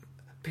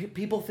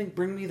 people think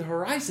Bring Me the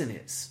Horizon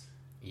is.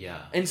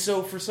 Yeah. And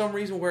so for some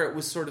reason where it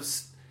was sort of,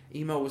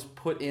 emo was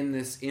put in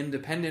this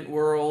independent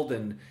world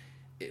and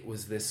it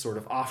was this sort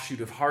of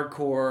offshoot of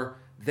hardcore,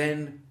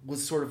 then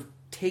was sort of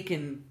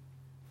taken,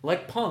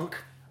 like punk,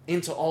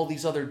 into all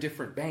these other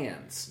different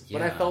bands. Yeah.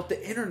 But I felt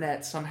the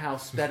internet somehow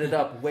sped it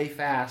up way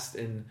fast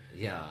and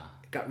it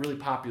got really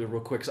popular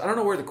real quick. So I don't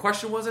know where the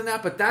question was in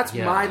that, but that's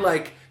my,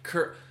 like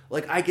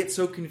I get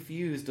so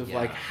confused of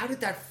like, how did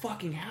that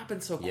fucking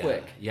happen so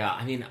quick? Yeah,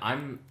 I mean,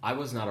 I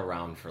was not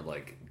around for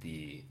like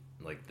the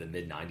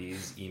mid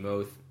 '90s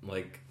emo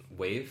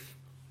wave.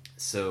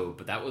 So,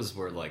 but that was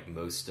where like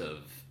most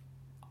of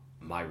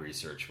my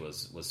research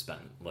was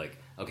spent. Like,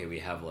 okay, we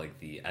have like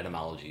the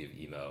etymology of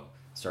emo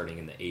starting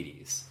in the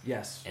 '80s.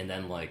 Yes, and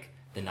then like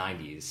the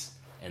 '90s.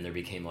 And there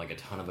became like a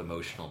ton of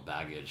emotional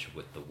baggage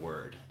with the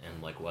word,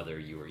 and like whether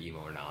you were emo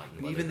or not.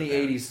 And even the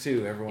 '80s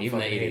too. Everyone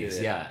even fucking the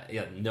 '80s, hated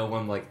it. No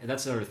one like.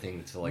 That's another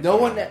thing to like.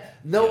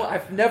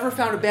 I've never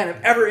found a band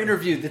I've ever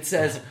interviewed that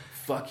says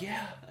 "fuck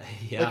yeah."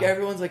 Like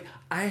everyone's like,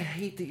 I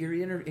hate that you're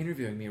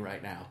interviewing me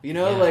right now.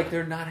 Like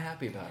they're not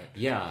happy about it.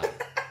 Yeah,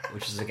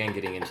 which is again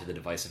getting into the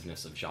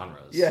divisiveness of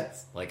genres.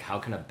 Yes, like how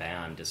can a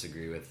band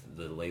disagree with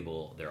the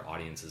label their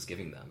audience is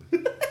giving them?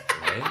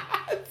 Right?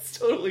 It's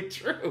totally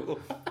true.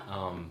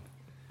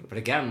 But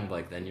again,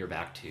 like then you're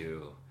back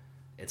to,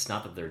 it's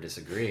not that they're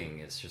disagreeing.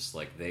 It's just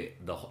like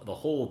the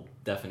whole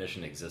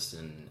definition exists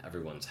in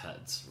everyone's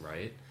heads,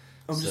 right?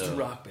 I'm just a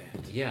rock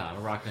band. Yeah, I'm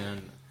a rock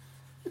band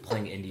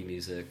playing indie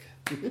music.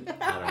 I don't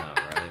know,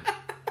 right?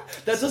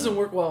 That doesn't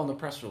work well in the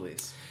press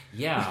release.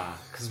 Yeah,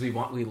 because we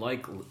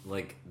like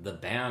the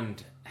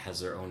band has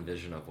their own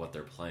vision of what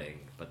they're playing,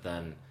 but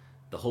then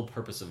the whole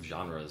purpose of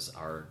genres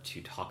are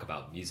to talk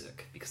about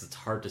music because it's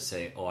hard to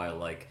say,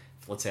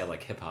 let's say I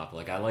like hip hop.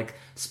 Like I like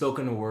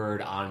spoken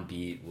word on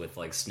beat with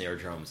like snare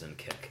drums and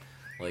kick.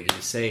 Like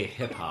you say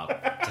hip hop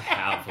to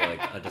have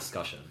like a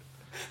discussion.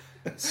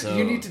 So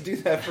you need to do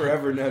that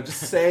forever now.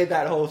 Just say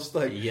that whole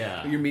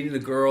you're meeting a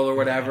girl or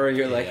whatever.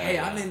 You're like, hey,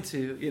 I'm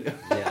into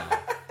Yeah.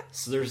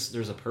 So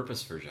there's a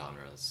purpose for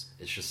genres.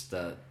 It's just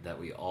that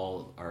we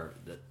all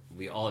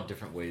have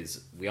different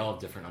ways. We all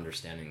have different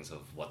understandings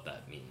of what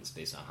that means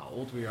based on how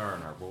old we are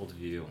and our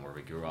worldview and where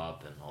we grew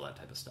up and all that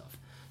type of stuff.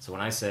 So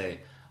when I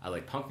say I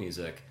like punk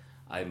music,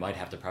 I might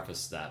have to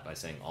preface that by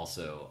saying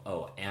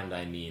also, and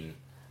I mean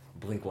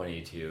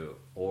Blink-182,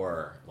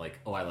 or like,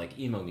 I like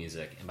emo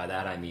music, and by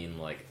that I mean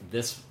like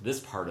this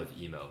part of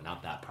emo,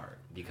 not that part,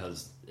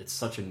 because it's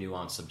such a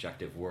nuanced,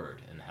 subjective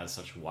word and has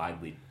such wide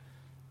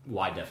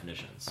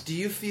definitions. Do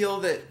you feel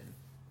that,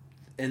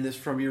 and this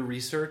from your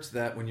research,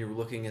 that when you were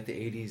looking at the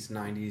 80s,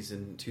 90s,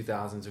 and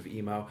 2000s of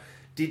emo,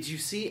 did you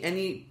see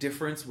any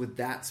difference with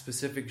that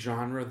specific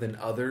genre than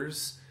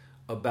others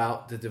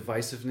about the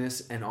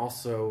divisiveness and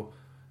also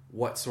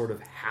what sort of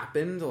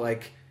happened?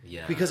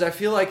 Because I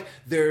feel like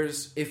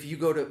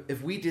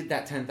if we did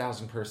that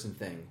 10,000 person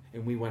thing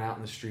and we went out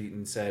in the street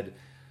and said,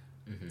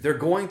 they're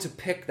going to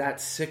pick that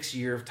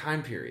 6-year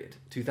time period,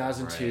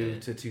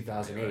 2002 to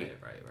 2008.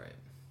 Right.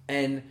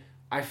 And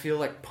I feel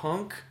like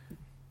punk,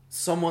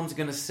 someone's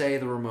going to say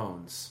the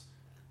Ramones.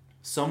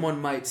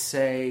 Someone might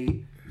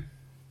say,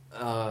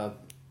 Circle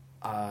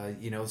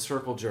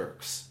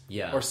Jerks.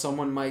 Yeah. Or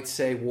someone might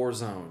say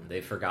Warzone.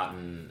 They've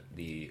forgotten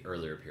the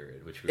earlier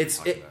period, which we were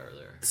talking about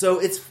earlier. So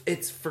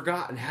it's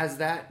forgotten. Has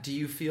that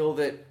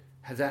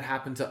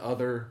happened to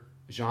other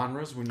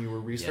genres when you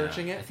were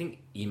researching it? I think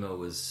emo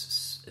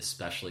was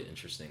especially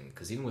interesting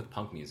because even with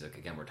punk music,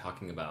 again, we're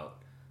talking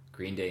about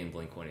Green Day and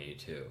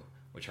Blink-182,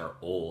 which are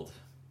old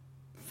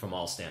from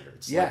all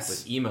standards. Yes. Like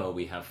with emo,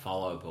 we have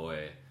Fall Out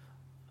Boy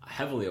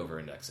heavily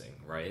over-indexing,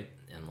 right?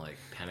 And like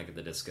Panic at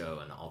the Disco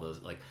and all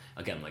those, like,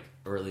 again, like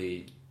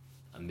early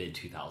mid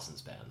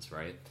 2000s bands,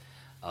 right?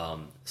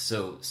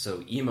 So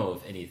emo,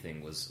 if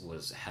anything,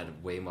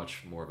 had way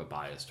much more of a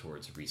bias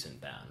towards recent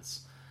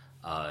bands,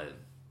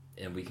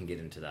 and we can get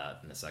into that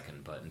in a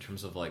second. But in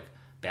terms of like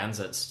bands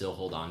that still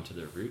hold on to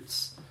their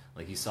roots,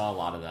 like you saw a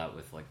lot of that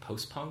with like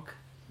post-punk.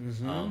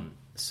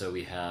 So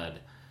we had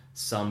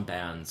some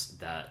bands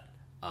that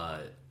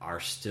are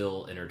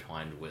still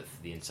intertwined with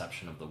the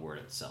inception of the word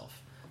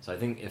itself. So I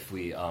think if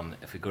we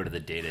go to the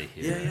data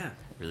here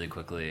really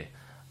quickly.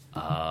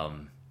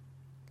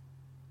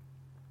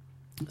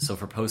 So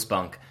for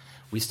post-punk,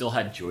 we still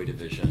had Joy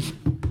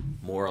Division,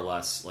 more or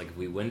less. Like, if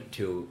we went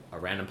to a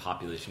random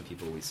population of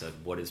people, we said,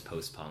 what is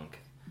post-punk?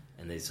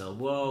 And they said,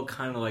 well,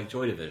 kind of like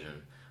Joy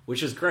Division,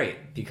 which is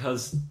great,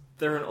 because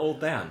they're an old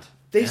band.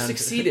 They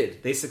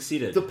succeeded. They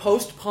succeeded. The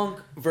post-punk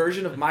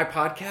version of my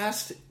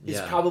podcast is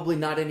probably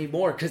not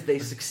anymore, because they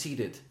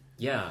succeeded.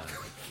 Yeah,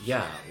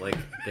 like,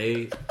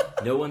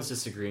 no one's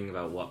disagreeing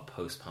about what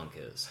post-punk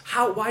is.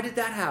 Why did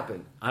that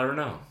happen? I don't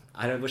know.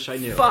 I wish I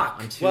knew.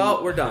 Fuck.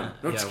 Well, we're done.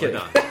 I'm just kidding.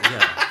 We're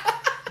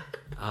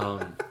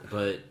done.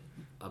 But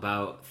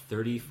about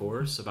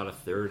 34, so about a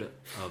third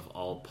of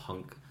all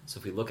punk. So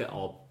if we look at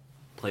all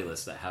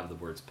playlists that have the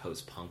words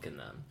post-punk in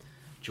them,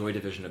 Joy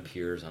Division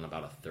appears on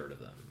about a third of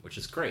them, which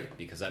is great,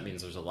 because that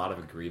means there's a lot of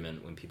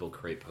agreement when people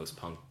create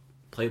post-punk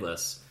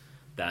playlists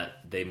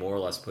that they more or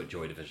less put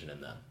Joy Division in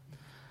them.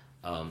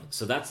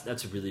 So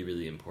that's really,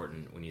 really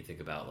important when you think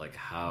about like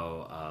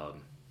how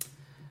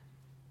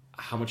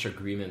much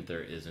agreement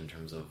there is in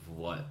terms of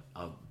what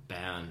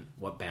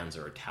bands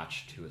are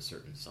attached to a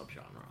certain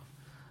subgenre.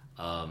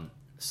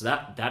 So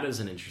that is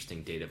an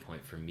interesting data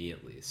point for me,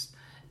 at least.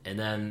 And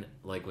then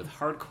like with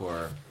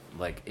hardcore,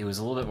 like it was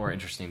a little bit more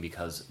interesting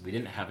because we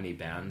didn't have any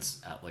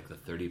bands at like the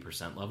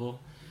 30% level,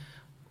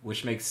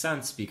 which makes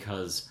sense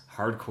because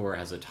hardcore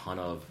has a ton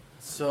of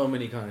so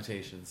many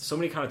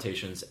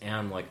connotations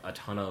and like a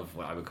ton of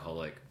what I would call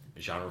like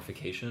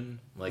genreification,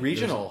 like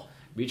regional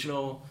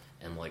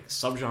and like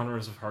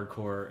subgenres of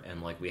hardcore,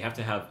 and like we have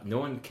to have, no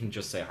one can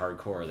just say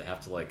hardcore, they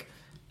have to like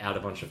add a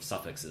bunch of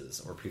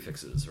suffixes or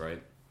prefixes,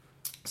 right?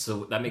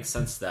 So that makes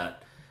sense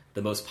that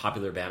the most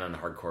popular band on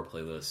hardcore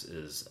playlist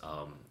is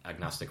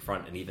Agnostic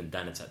Front, and even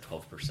then it's at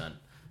 12%.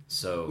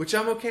 So which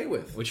I'm okay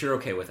with. Which you're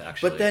okay with,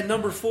 actually. But then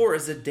number 4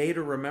 is A Day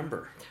to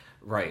Remember.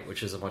 Right,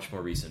 which is a much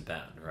more recent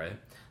band, right?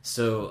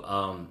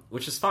 So,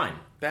 which is fine.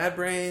 Bad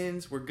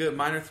Brains, we're good.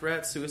 Minor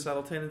Threat,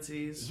 Suicidal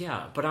Tendencies.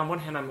 Yeah, but on one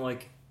hand, I'm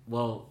like,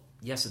 well,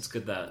 yes, it's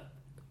good that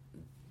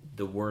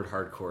the word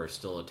hardcore is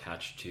still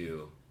attached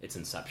to its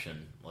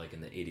inception, like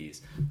in the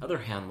 80s. On the other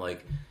hand,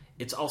 like,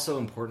 it's also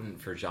important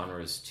for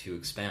genres to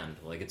expand.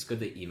 Like, it's good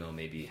that emo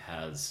maybe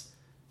has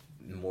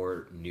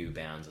more new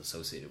bands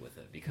associated with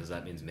it, because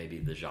that means maybe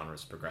the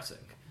genre's progressing.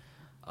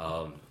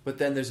 But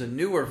then there's a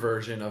newer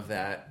version of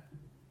that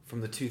from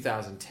the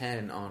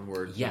 2010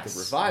 onward with the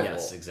revival.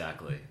 Yes,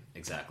 exactly.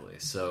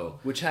 So,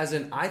 which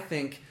hasn't, I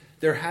think,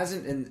 there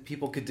hasn't, and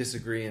people could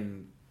disagree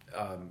and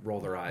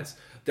roll their eyes,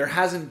 there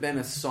hasn't been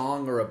a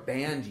song or a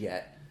band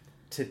yet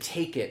to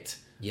take it.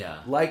 Yeah.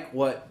 Like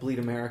what Bleed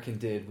American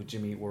did with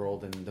Jimmy Eat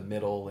World and The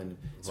Middle and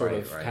sort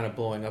of kind of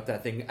blowing up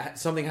that thing.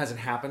 Something hasn't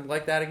happened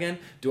like that again.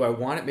 Do I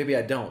want it? Maybe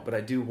I don't, but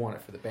I do want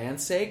it for the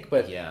band's sake.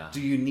 But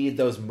do you need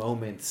those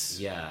moments?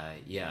 Yeah.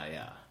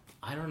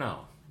 I don't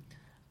know.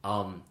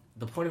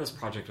 The point of this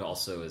project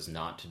also is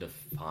not to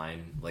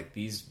define, like,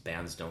 these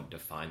bands don't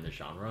define the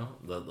genre.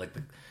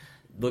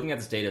 Looking at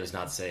this data is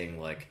not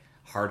saying, like,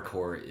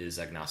 hardcore is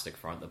Agnostic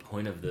Front. The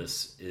point of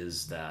this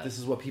is that this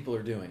is what people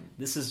are doing.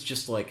 This is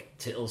just like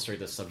to illustrate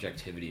the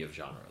subjectivity of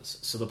genres.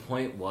 So the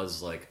point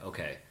was like,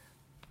 okay,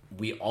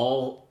 we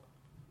all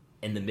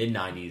in the mid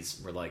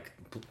 90s were like,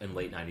 in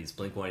late 90s,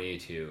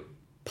 Blink-182,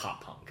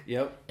 pop punk.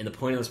 Yep. And the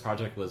point of this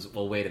project was,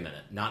 well, wait a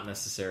minute, not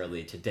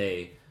necessarily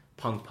today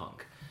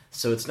punk.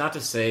 So it's not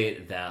to say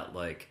that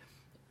like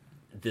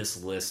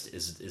this list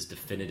is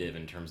definitive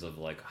in terms of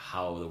like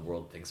how the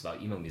world thinks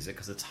about emo music,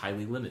 because it's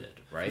highly limited,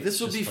 right? But this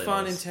will be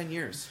fun in 10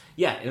 years.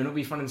 Yeah, it'll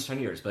be fun in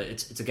 10 years, but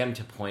it's again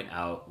to point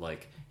out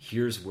like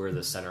here's where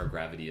the center of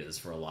gravity is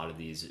for a lot of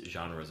these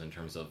genres in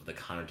terms of the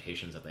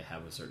connotations that they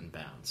have with certain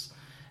bands.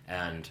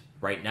 And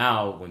right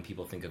now, when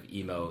people think of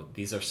emo,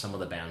 these are some of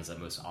the bands that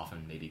most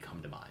often maybe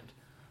come to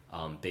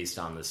mind, based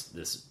on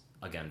this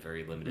again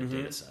very limited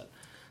data set.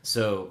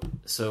 So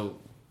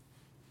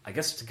I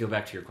guess to go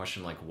back to your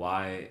question, like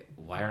why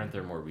aren't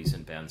there more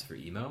recent bands for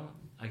emo?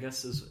 I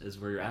guess is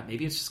where you're at.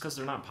 Maybe it's just because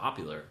they're not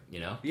popular, you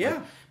know? Yeah.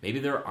 Like, maybe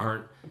there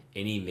aren't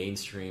any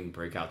mainstream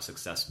breakout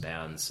success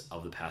bands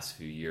of the past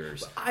few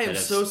years. But I am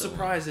so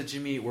surprised that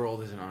Jimmy Eat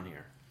World isn't on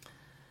here.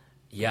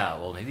 Yeah,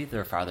 well, maybe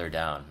they're farther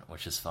down,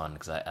 which is fun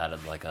because I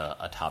added like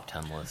a top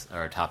 10 list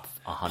or a top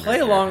 100. Play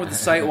along with the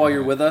site while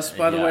you're with us,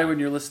 by the way, when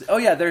you're listening. Oh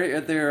yeah,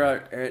 they're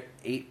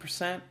at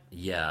 8%.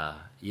 Yeah.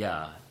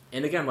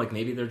 And again, like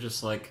maybe they're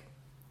just like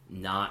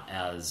not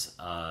as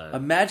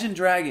Imagine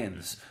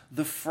Dragons,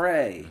 The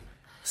Fray,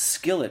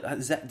 Skillet.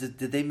 Is that?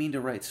 Did they mean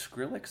to write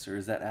Skrillex, or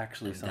is that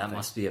actually something? That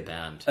must be a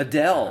band.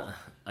 Adele.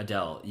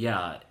 Adele,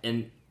 yeah,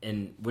 and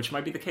which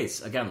might be the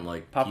case again.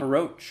 Like Papa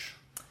Roach.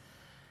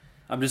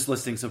 I'm just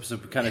listing some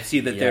kind of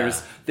see that Yeah.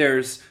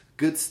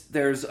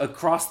 there's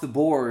across the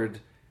board.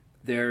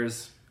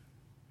 There's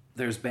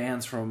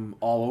bands from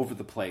all over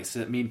the place.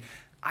 I mean,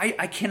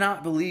 I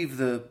cannot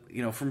believe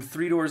from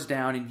Three Doors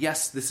Down, and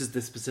yes, this is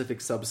the specific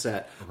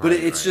subset, but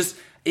it's just,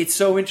 it's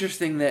so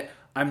interesting that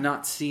I'm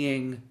not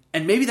seeing,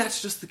 and maybe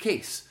that's just the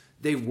case.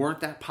 They weren't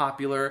that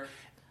popular.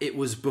 It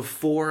was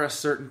before a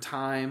certain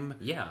time.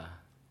 Yeah.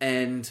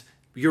 And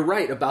you're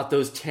right about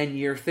those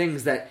 10-year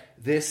things that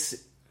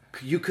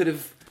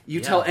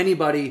tell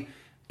anybody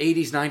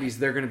 80s, 90s,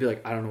 they're going to be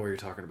like, I don't know what you're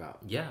talking about.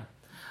 Yeah.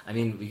 I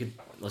mean,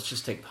 let's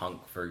just take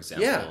punk, for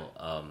example.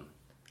 Yeah.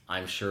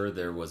 I'm sure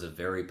there was a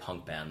very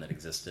punk band that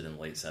existed in the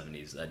late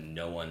 70s that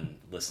no one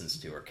listens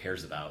to or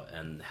cares about,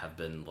 and have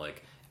been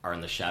are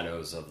in the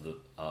shadows of the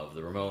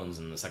Ramones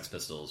and the Sex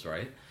Pistols,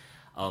 right?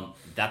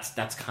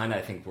 That's kind of,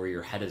 I think, where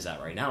your head is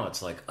at right now.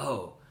 It's like,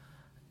 oh,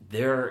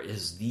 there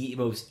is the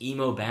most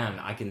emo band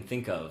I can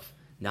think of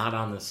not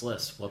on this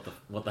list. What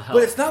the hell?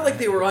 But it's not like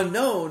they were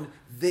unknown.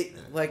 They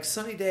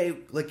Sunny Day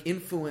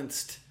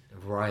influenced.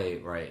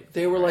 Right.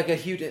 They were a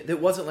huge. It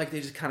wasn't like they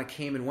just kind of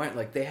came and went.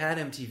 Like they had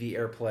MTV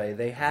Airplay.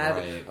 They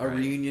had a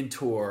reunion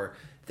tour.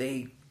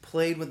 They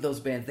played with those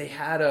bands. They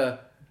had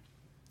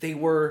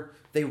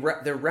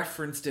they're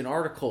referenced in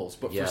articles,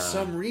 but for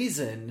some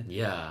reason,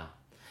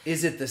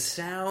 is it the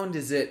sound?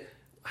 Is it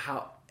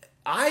how?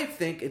 I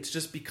think it's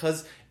just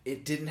because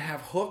it didn't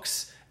have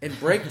hooks and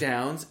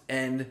breakdowns,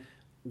 and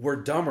we're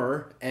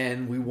dumber,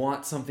 and we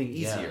want something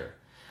easier.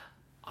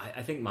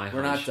 I think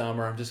we're not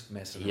dumber. I'm just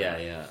messing.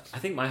 Yeah. I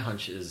think my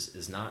hunch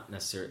is not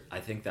necessarily.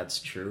 I think that's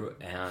true,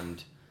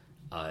 and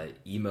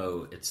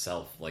emo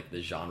itself,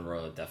 the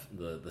genre,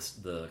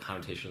 the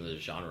connotation of the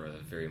genre,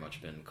 have very much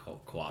been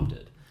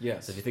co-opted.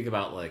 Yes. So if you think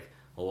about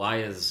why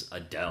is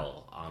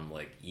Adele on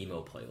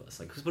emo playlists?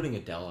 Who's putting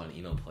Adele on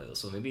emo playlists?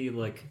 So maybe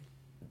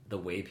the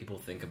way people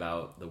think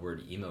about the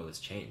word emo has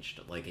changed.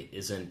 It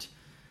isn't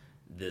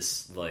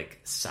this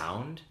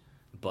sound,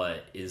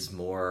 but is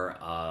more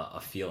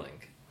a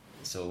feeling.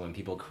 So when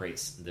people create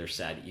their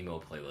sad emo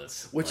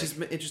playlists, which is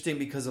interesting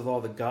because of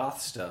all the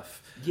goth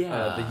stuff.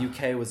 Yeah, the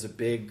UK was a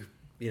big,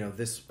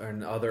 this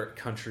and other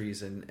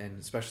countries, and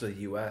especially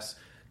the US,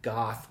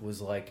 goth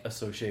was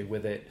associated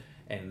with it,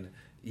 and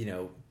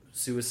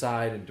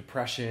suicide and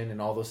depression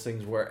and all those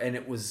things and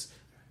it was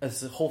a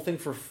whole thing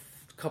for a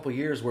couple of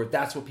years where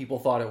that's what people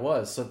thought it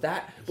was. So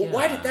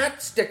why did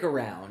that stick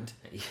around?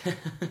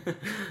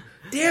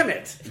 Damn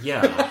it!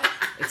 Yeah.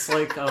 It's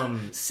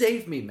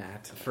save me,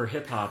 Matt. For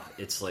hip hop,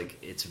 it's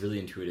it's really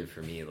intuitive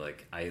for me.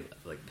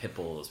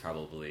 Pitbull is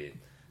probably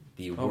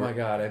the oh my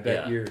god! I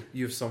bet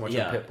you have so much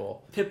on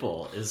Pitbull.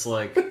 Pitbull is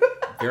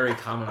very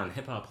common on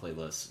hip hop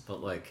playlists,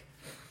 but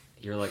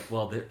you're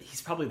well,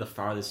 he's probably the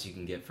farthest you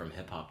can get from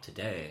hip hop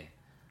today.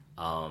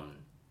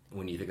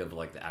 When you think of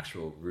the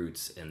actual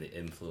roots and the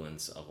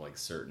influence of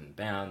certain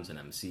bands and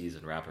MCs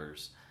and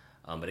rappers,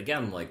 but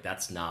again,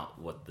 that's not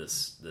what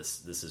this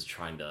is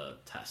trying to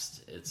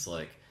test. It's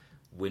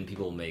when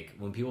people make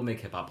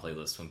hip hop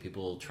playlists, when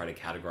people try to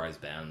categorize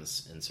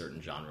bands in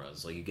certain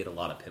genres, you get a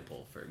lot of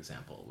Pitbull, for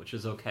example, which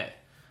is okay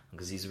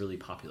because he's really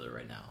popular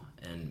right now.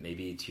 And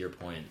maybe to your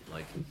point,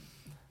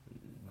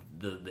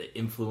 the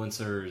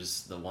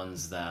influencers, the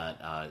ones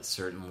that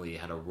certainly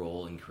had a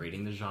role in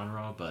creating the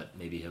genre, but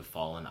maybe have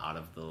fallen out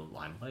of the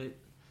limelight,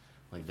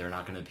 they're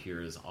not going to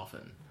appear as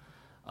often.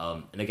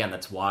 And again,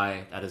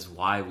 that is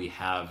why we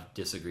have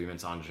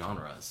disagreements on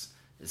genres.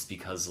 It's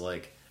because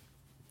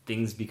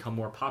things become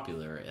more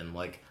popular, and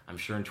I'm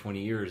sure in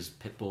 20 years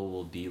Pitbull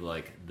will be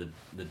the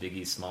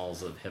Biggie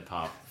Smalls of hip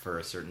hop for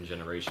a certain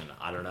generation.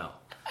 I don't know.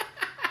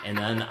 And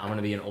then I'm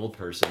gonna be an old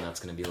person that's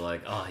gonna be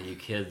oh, you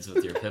kids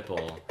with your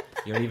Pitbull,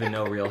 you don't even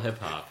know real hip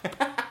hop.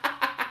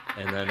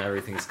 And then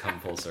everything's come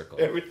full circle.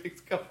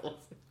 Everything's come full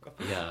circle.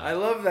 Yeah, I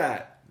love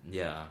that.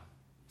 Yeah.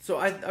 So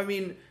I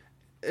mean,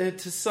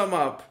 to sum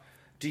up,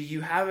 do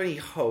you have any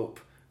hope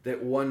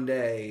that one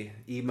day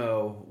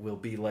emo will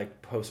be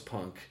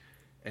post-punk?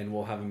 And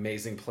we'll have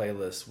amazing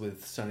playlists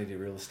with Sunny Day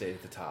Real Estate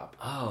at the top.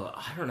 Oh,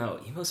 I don't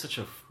know. Emo is such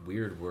a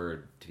weird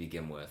word to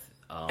begin with.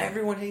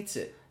 Everyone hates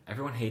it.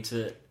 Everyone hates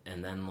it,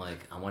 and then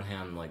on one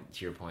hand,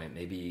 to your point,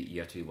 maybe you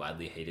have to be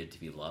widely hated to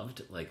be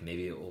loved.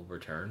 Maybe it will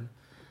return.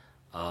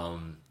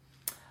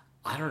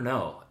 I don't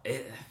know.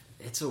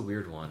 It's a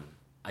weird one.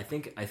 I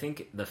think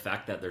the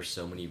fact that there's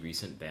so many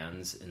recent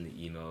bands in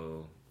the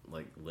emo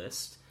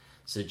list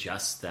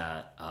suggests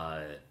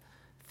that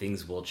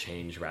things will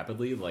change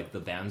rapidly. The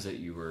bands that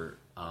you were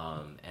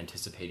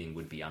anticipating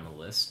would be on the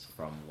list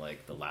from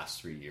the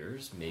last 3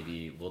 years,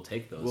 maybe we'll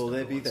take those. Will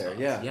they be there?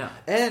 Spots. Yeah.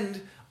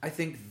 And I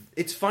think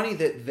it's funny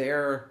that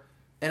they're,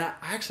 and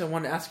I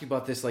wanted to ask you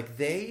about this,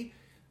 they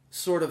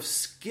sort of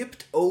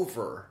skipped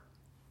over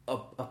a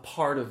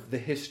part of the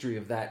history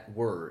of that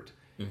word.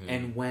 Mm-hmm.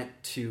 And went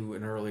to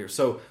an earlier.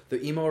 So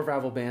the emo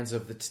revival bands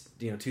of the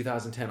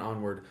 2010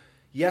 onward,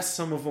 yes,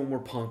 some of them were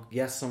punk,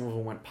 yes, some of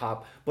them went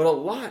pop, but a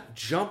lot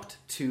jumped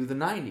to the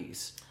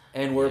 90s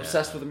and were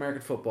obsessed with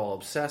American football,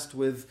 obsessed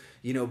with,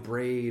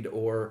 Braid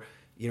or,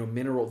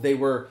 Mineral.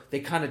 They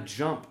kind of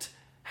jumped.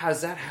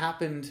 Has that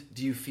happened,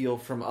 do you feel,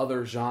 from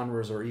other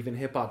genres or even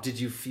hip-hop? Did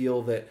you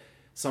feel that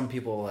some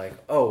people are like,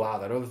 oh, wow,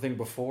 that other thing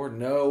before?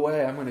 No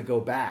way, I'm going to go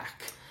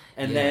back.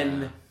 And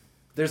then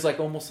there's like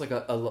almost like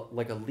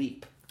a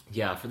leap.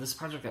 Yeah, for this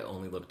project, I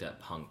only looked at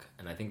punk,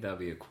 and I think that would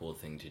be a cool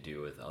thing to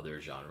do with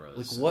other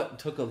genres. Like, what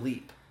took a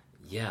leap?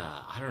 Yeah,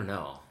 I don't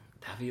know.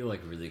 That'd be,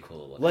 like, really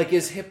cool to look Like, at.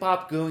 is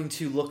hip-hop going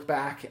to look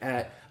back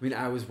at... I mean,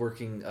 I was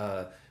working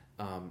a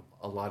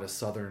lot of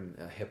Southern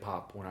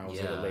hip-hop when I was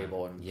at a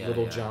label, and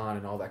Little John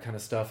and all that kind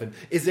of stuff. And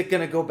is it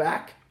going to go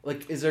back?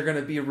 Like, is there going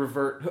to be a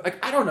revert?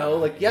 Like, I don't know.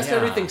 Like, yes,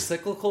 everything's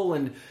cyclical,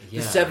 and the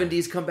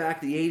 70s come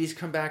back, the 80s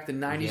come back, the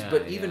 90s,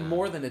 but even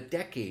more than a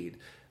decade,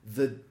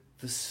 the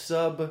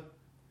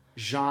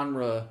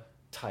sub-genre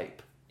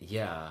type.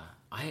 Yeah.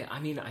 I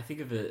mean, I think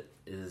of it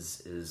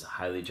is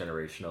highly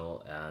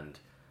generational, and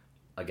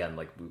again,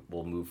 like,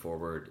 we'll move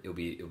forward. It'll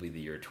be the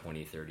year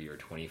 2030 or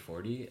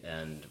 2040,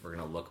 and we're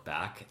gonna look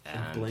back,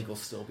 and Blink will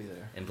still be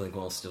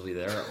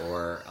there.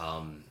 Or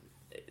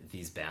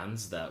these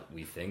bands that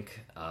we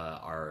think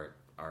are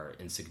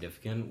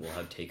insignificant will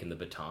have taken the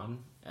baton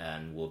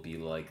and will be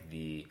like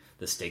the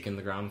stake in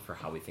the ground for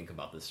how we think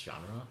about this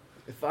genre.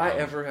 If I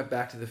ever have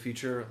Back to the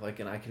Future, like,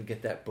 and I can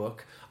get that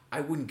book,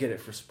 I wouldn't get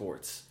it for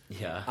sports.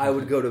 Yeah, I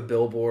would go to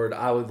Billboard.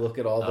 I would look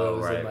at all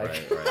those. Right.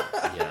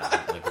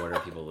 Yeah, like, what are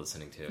people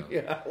listening to?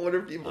 Yeah, what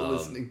are people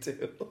listening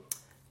to?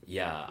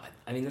 Yeah,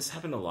 I mean, this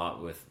happened a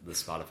lot with the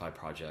Spotify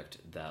project.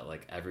 That,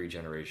 like, every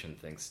generation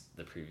thinks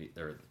the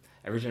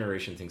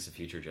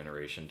future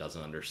generation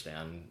doesn't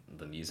understand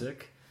the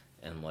music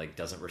and, like,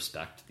 doesn't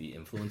respect the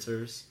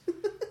influencers.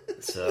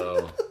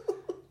 So,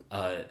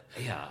 I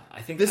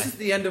think this is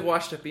the end of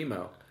Washed Up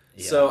Emo.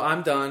 Yeah. So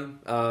I'm done.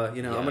 I'm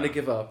going to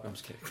give up. I'm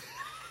just kidding.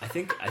 I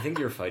think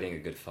you're fighting a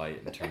good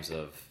fight in terms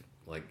of,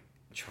 like,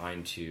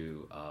 trying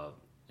to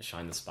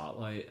shine the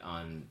spotlight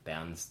on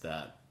bands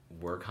that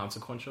were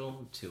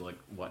consequential to, like,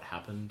 what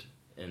happened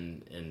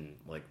in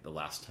like the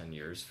last 10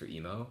 years for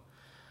emo.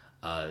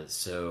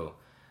 So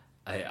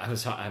I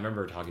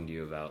remember talking to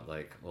you about,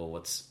 like, well,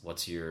 what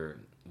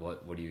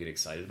do you get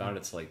excited about?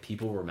 It's like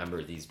people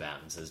remember these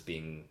bands as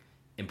being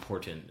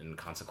important and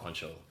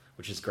consequential,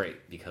 which is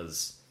great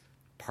because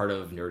part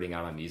of nerding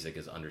out on music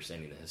is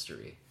understanding the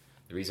history.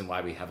 The reason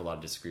why we have a lot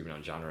of disagreement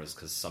on genres is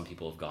because some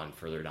people have gone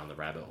further down the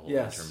rabbit hole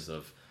in terms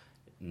of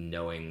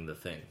knowing the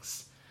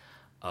things.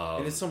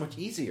 And it's so much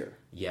easier.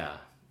 Yeah.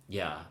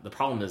 The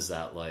problem is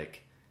that,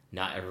 like,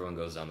 not everyone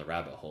goes down the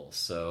rabbit hole.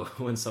 So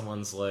when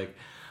someone's like,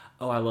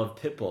 oh, I love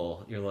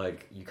Pitbull, you're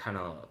like, you kind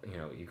of,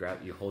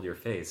 you hold your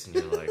face and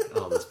you're like,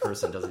 oh, this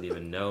person doesn't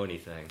even know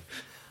anything.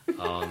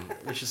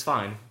 Which is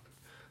fine.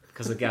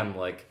 Because, again,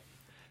 like,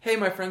 hey,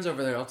 my friend's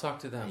over there, I'll talk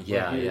to them.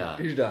 Yeah.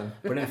 You're done.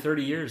 But in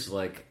 30 years,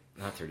 like,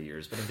 not 30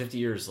 years, but in 50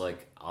 years,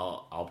 like,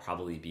 I'll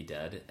probably be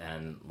dead,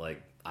 and,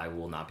 like, I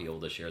will not be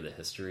able to share the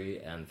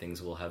history, and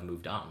things will have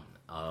moved on.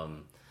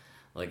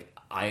 Like,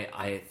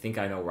 I think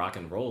I know rock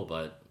and roll,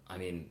 but, I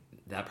mean,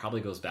 that probably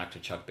goes back to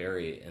Chuck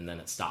Berry, and then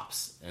it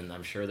stops. And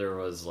I'm sure there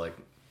was, like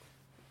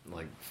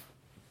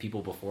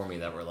people before me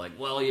that were like,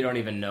 well, you don't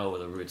even know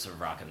the roots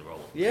of rock and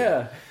roll.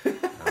 Yeah.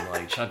 I'm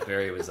like, Chuck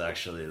Berry was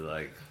actually,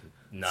 like,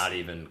 not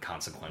even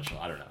consequential.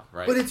 I don't know,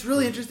 right? But it's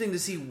really interesting to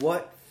see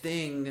what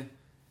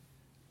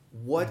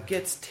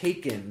gets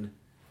taken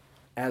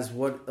as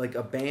what, like,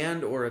 a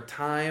band or a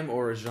time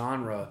or a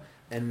genre,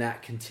 and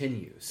that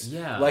continues.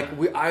 Yeah. Like,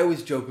 I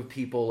always joke with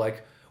people,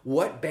 like,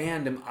 what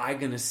band am I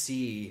going to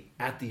see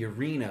at the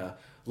arena?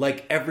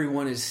 Like,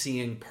 everyone is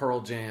seeing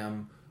Pearl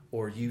Jam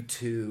or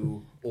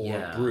U2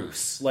 or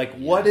Bruce. Like,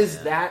 what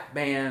is that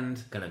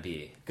band gonna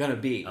be?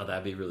 Oh,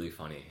 that'd be really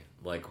funny.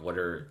 Like, what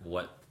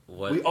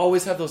we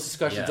always have those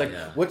discussions.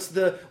 Yeah, what's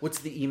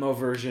the emo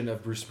version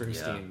of Bruce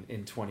Springsteen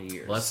in 20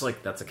 years? Well,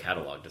 that's a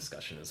catalog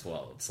discussion as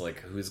well. It's like,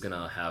 who's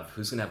gonna have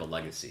a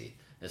legacy,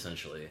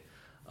 essentially,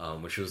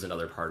 which was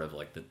another part of,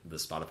 like, the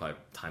Spotify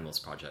Timeless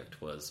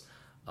project was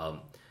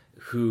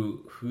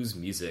whose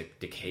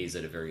music decays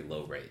at a very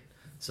low rate.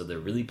 So they're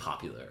really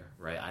popular,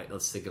 right?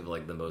 Let's think of,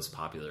 like, the most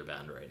popular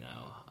band right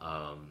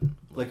now.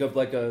 Like a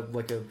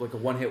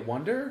one-hit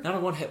wonder? Not a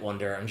one-hit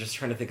wonder. I'm just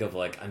trying to think of,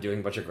 like, I'm doing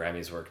a bunch of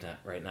Grammys work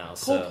right now.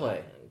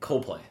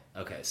 Coldplay.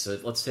 Okay, so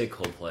let's take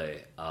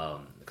Coldplay,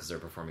 because they're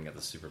performing at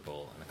the Super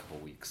Bowl in a couple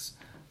weeks.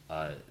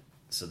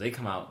 So they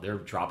come out, they're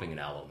dropping an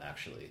album,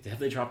 actually. Have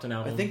they dropped an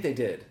album? I think they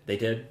did. They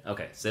did?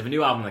 Okay, so they have a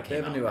new album that came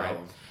out. They have a new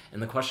album.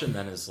 And the question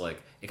then is,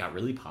 like, it got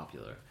really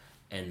popular,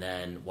 and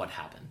then what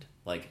happened?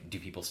 Like, do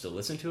people still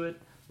listen to it?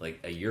 Like,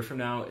 a year from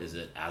now, is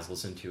it as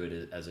listened to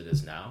it as it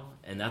is now?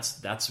 And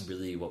that's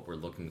really what we're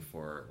looking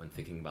for when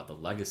thinking about the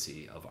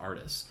legacy of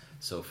artists.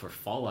 So for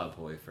Fall Out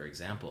Boy, for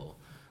example,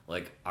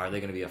 like, are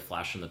they going to be a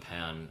flash in the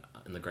pan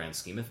in the grand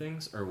scheme of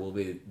things, or will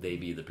they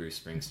be the Bruce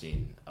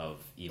Springsteen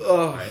of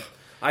emo? Right?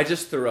 I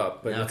just threw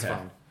up, but that's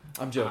fine.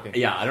 I'm joking.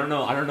 Yeah, I don't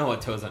know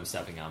what toes I'm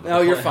stepping on. But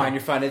No, you're fine.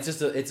 You're fine. It's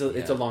just it's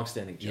a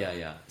long-standing joke.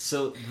 Yeah.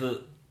 So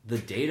the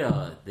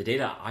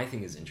data I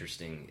think is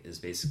interesting is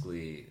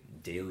basically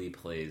daily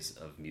plays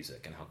of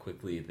music and how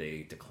quickly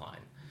they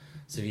decline.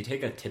 So if you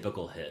take a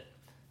typical hit,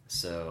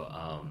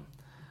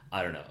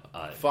 I don't know,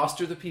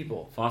 Foster the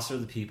People,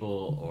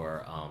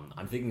 or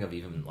I'm thinking of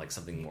even like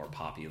something more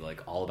poppy,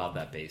 like All About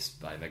That Bass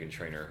by Meghan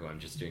Trainor, who I'm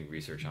just doing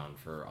research on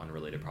for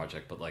unrelated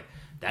project, but like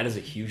that is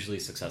a hugely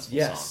successful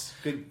song.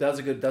 Good. That's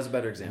a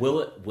better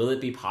example. Will it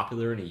be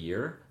popular in a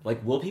year?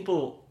 Like, will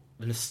people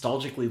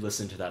nostalgically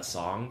listen to that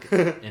song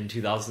in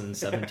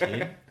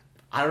 2017?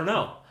 I don't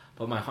know,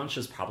 but my hunch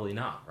is probably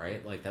not.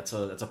 Right? Like that's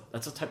a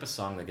type of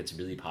song that gets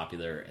really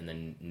popular and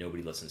then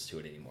nobody listens to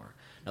it anymore.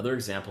 Another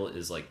example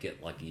is like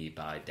Get Lucky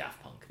by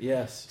Daft Punk.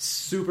 Yes,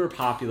 super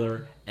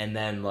popular, and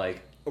then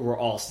like we're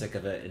all sick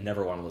of it and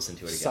never want to listen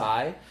to it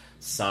again.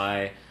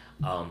 Sigh.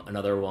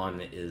 Another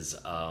one is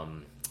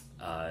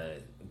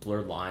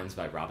Blurred Lines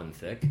by Robin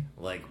Thicke.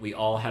 Like, we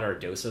all had our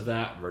dose of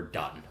that, and we're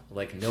done.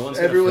 Like, no one's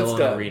going to fill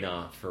an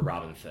arena for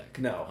Robin Thicke.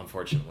 No.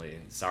 Unfortunately.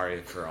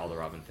 Sorry for all the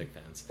Robin Thicke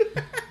fans.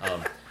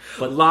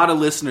 But a lot of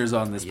listeners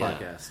on this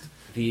podcast.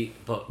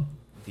 But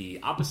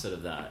the opposite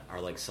of that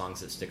are, like, songs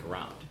that stick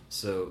around.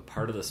 So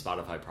part of the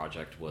Spotify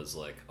project was,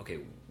 like, okay,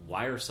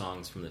 why are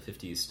songs from the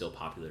 50s still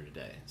popular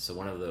today? So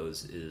one of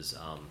those is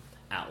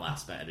At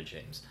Last by Etta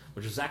James,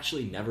 which was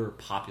actually never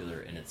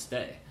popular in its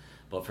day.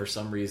 But for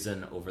some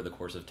reason, over the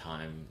course of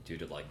time, due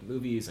to like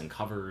movies and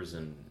covers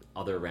and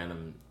other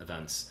random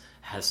events,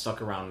 has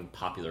stuck around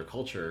popular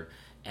culture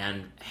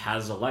and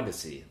has a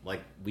legacy.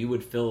 Like, we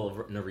would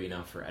fill an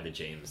arena for Etta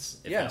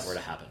James if that were to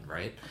happen,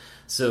 right?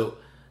 So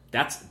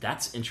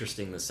that's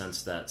interesting in the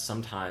sense that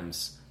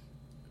sometimes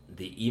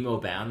the emo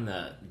band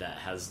that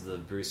has the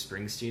Bruce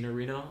Springsteen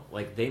arena,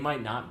 like, they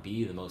might not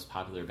be the most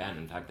popular band.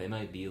 In fact, they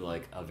might be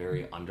like a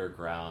very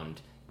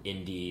underground,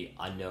 indie,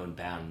 unknown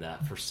band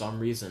that for some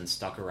reason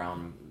stuck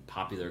around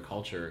popular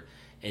culture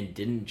and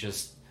didn't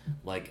just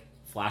like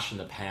flash in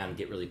the pan,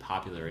 get really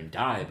popular and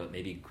die, but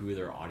maybe grew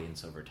their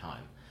audience over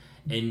time.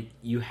 And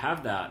you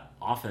have that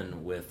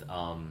often with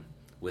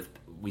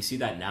we see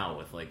that now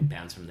with like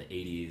bands from the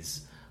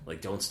 80s, like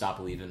Don't Stop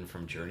Believin'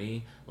 from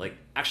Journey. Like,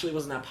 actually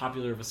wasn't that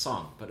popular of a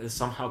song, but it's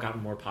somehow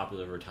gotten more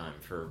popular over time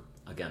for,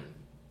 again,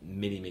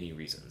 many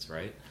reasons,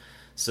 right?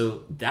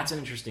 So that's an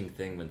interesting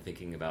thing when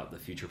thinking about the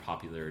future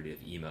popularity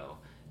of emo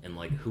and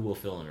like who will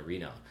fill an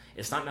arena.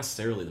 It's not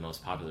necessarily the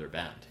most popular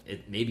band.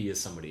 It maybe is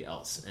somebody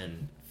else.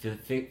 And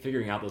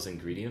figuring out those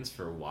ingredients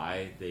for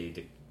why they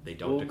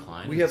don't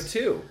decline. We have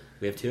two.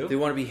 We have two? They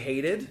want to be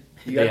hated.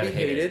 You got to be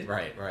hated.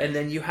 Right. And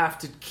then you have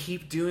to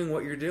keep doing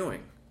what you're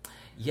doing.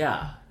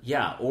 Yeah.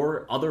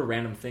 Or other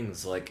random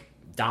things like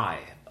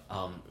die.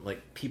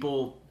 Like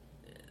people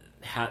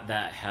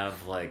that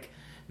have like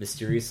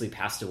mysteriously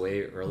passed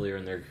away earlier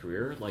in their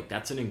career, like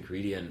that's an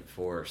ingredient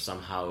for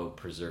somehow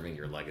preserving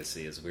your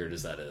legacy, as weird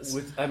as that is.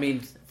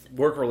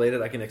 Work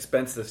related, I can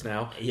expense this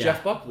now. Yeah.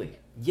 Jeff Buckley.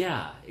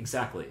 Yeah,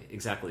 exactly.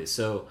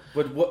 So,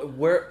 but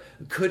where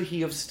could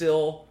he have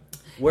still?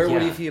 Where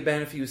would he have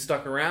been if he was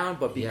stuck around?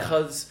 But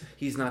because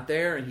he's not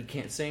there and he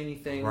can't say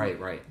anything,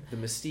 right. The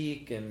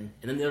mystique and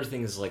then the other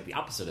thing is like the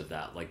opposite of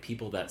that, like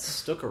people that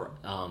stuck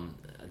around,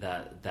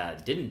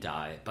 that didn't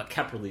die but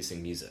kept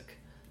releasing music.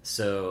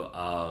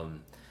 So,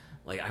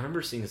 like, I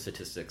remember seeing a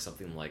statistic,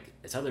 something like,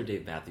 it's either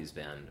Dave Matthews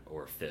Band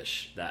or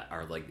Phish that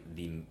are, like,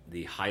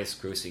 the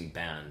highest-grossing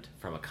band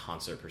from a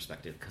concert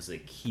perspective because they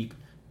keep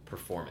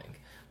performing.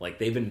 Like,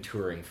 they've been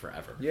touring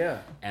forever. Yeah.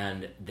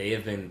 And they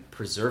have been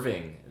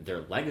preserving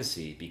their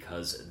legacy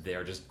because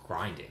they're just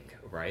grinding,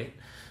 right?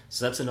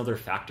 So that's another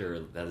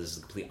factor that is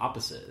the complete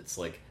opposite. It's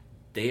like,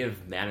 they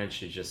have managed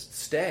to just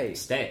stay.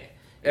 Exactly.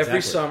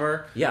 Every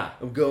summer,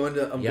 I'm going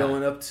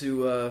up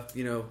to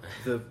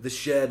the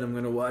shed. I'm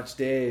going to watch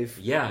Dave.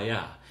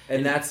 Yeah.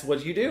 And that's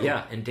what you do.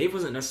 Yeah, and Dave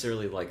wasn't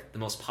necessarily like the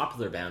most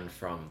popular band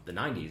from the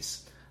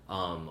 90s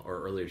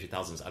or earlier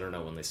 2000s. I don't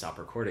know when they stopped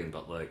recording,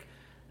 but like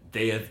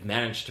they have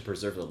managed to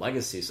preserve the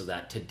legacy so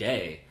that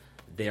today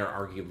they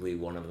are arguably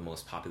one of the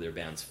most popular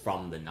bands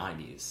from the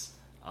 90s.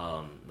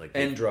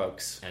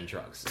 Drugs.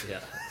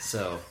 Yeah.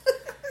 So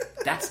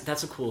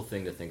that's a cool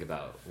thing to think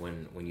about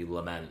when you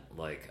lament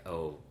like,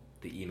 oh,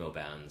 the emo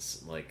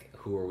bands, like,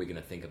 who are we going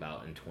to think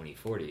about in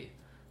 2040?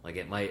 Like,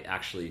 it might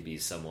actually be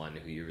someone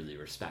who you really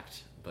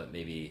respect, but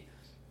maybe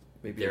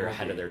they're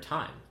ahead of their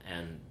time,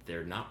 and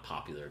they're not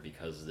popular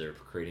because they're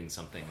creating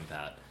something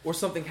that... Or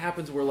something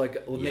happens where,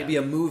 like, maybe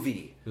a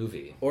movie.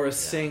 Or a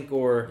sync,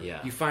 or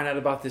you find out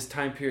about this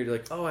time period, you're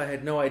like, oh, I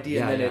had no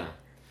idea, and then it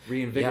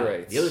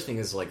reinvigorates. The other thing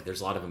is, like,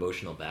 there's a lot of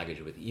emotional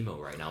baggage with emo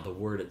right now, the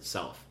word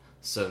itself.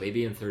 So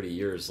maybe in 30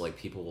 years, like,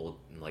 people will,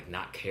 like,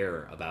 not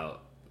care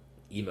about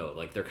emo.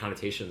 Like, their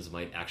connotations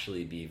might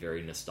actually be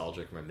very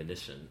nostalgic,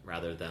 reminiscent,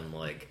 rather than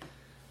like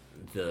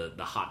the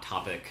hot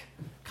topic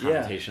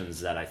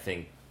connotations that I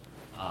think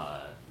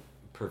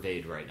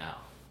pervade right now.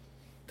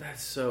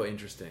 That's so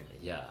interesting.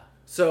 Yeah.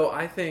 So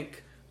I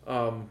think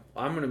I'm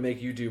going to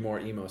make you do more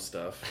emo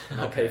stuff.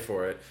 And I'll pay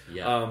for it.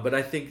 Yeah. But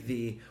I think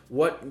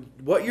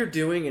what you're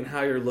doing and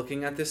how you're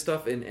looking at this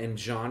stuff and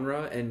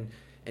genre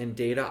and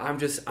data,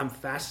 I'm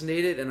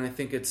fascinated, and I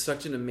think it's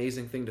such an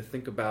amazing thing to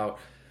think about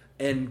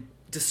and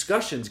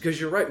discussions, because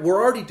you're right,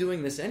 we're already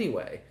doing this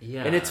anyway.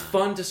 Yeah. And it's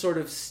fun to sort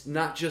of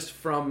not just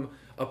from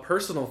a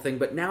personal thing,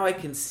 but now I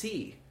can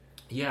see.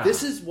 Yeah.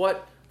 This is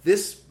what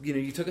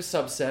you took a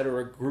subset or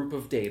a group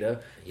of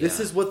data. Yeah. This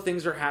is what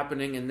things are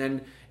happening, and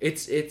then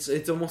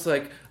it's almost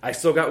like I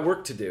still got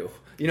work to do.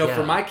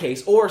 For my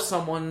case, or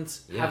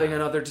someone's having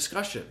another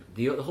discussion.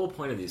 The whole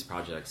point of these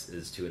projects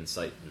is to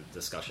incite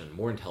discussion,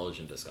 more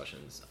intelligent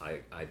discussions,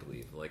 I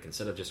believe. Like,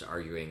 instead of just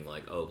arguing,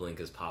 like, oh,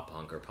 Blink is pop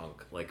punk or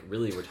punk, like,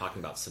 really we're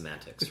talking about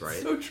semantics,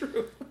 right? So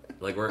true.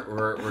 Like,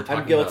 we're talking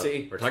I'm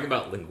guilty. We're talking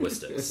about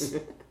linguistics.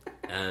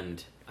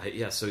 And,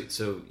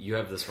 so you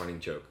have this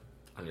running joke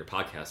on your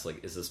podcast,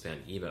 like, is this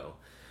band emo?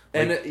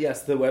 Like, and,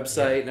 yes, the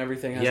website and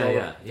everything has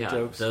all the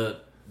jokes.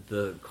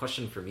 The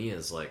question for me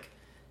is, like,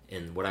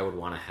 and what I would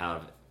want to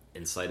have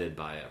incited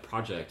by a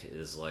project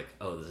is like,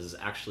 oh, this is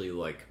actually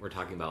like, we're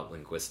talking about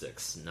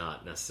linguistics,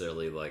 not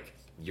necessarily like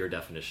your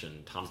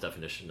definition, Tom's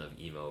definition of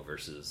emo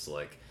versus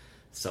like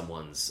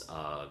someone's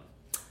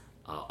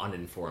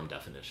uninformed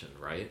definition,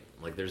 right?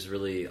 Like, there's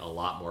really a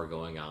lot more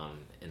going on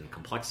and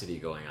complexity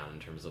going on in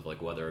terms of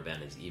like whether a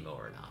band is emo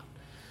or not.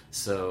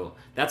 So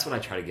that's what I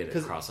try to get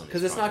across on these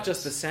because it's not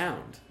just the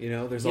sound,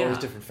 there's all these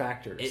different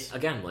factors.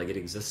 It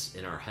exists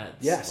in our heads.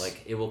 Yes.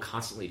 Like, it will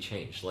constantly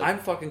change. Like, I'm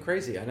fucking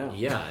crazy, I know.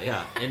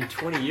 Yeah. In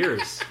 20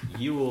 years,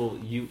 your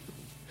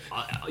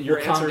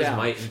answers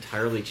might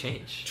entirely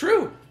change.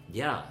 True.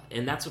 Yeah,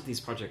 and that's what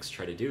these projects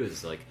try to do,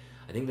 is like,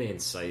 I think they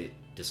incite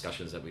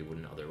discussions that we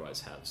wouldn't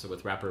otherwise have. So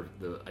with I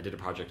did a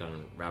project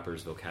on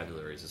rappers'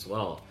 vocabularies as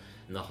well,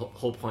 and the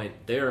whole point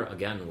there,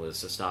 again,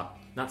 was to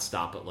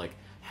but like,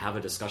 have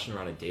a discussion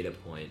around a data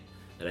point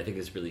that I think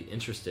is really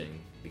interesting,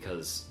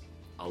 because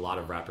a lot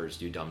of rappers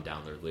do dumb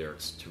down their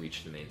lyrics to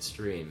reach the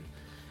mainstream,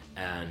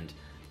 and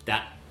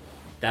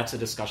that's a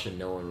discussion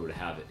no one would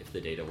have if the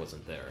data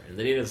wasn't there. And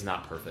the data is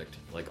not perfect.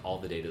 Like, all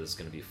the data is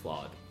going to be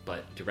flawed,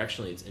 but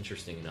directionally it's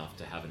interesting enough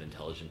to have an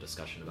intelligent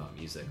discussion about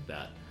music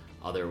that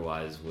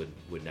otherwise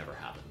would never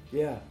happen.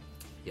 Yeah.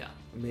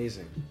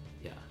 Amazing.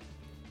 Yeah.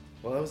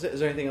 Well, that was it. Is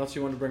there anything else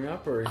you want to bring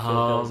up, or you feel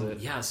like that was it?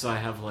 Yeah, so I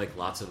have like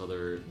lots of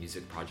other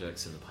music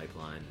projects in the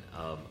pipeline.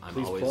 I'm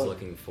Please always plug.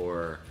 looking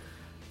for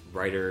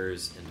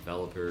writers and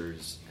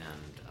developers and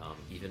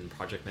even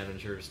project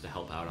managers to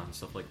help out on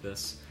stuff like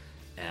this.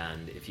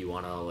 And if you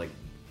want to like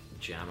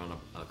jam on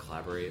a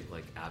collaborate,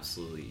 like,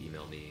 absolutely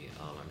email me.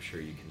 I'm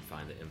sure you can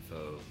find the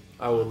info.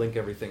 I will link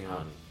everything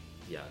on.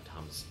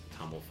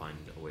 Tom will find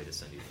a way to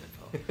send you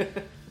the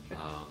info.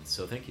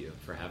 So thank you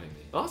for having me.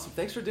 Awesome.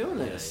 Thanks for doing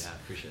this. Yeah,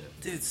 appreciate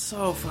it. Dude, it's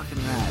so fucking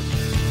rad.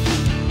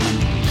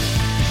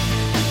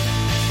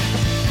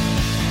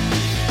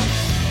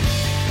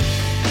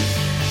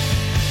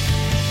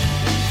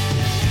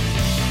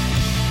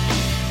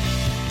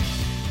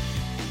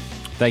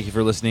 Thank you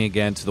for listening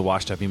again to the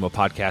Washed Up Emo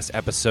Podcast,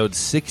 episode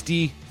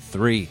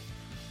 63.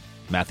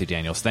 Matthew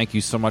Daniels, thank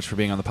you so much for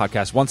being on the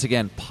podcast. Once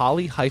again,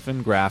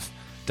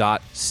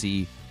 poly-graph.co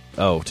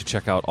to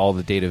check out all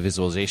the data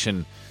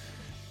visualization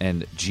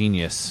and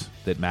genius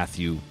that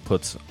Matthew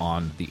puts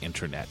on the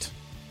internet.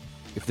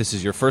 If this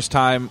is your first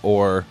time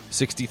or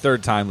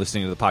 63rd time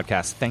listening to the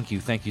podcast, thank you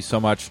so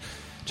much.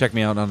 Check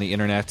me out on the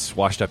internet,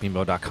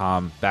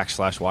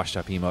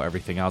 washedupemo.com/washedupemo,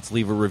 everything else.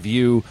 Leave a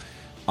review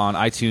on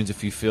iTunes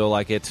if you feel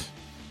like it,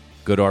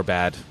 good or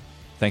bad.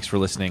 Thanks for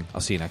listening.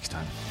 I'll see you next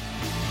time.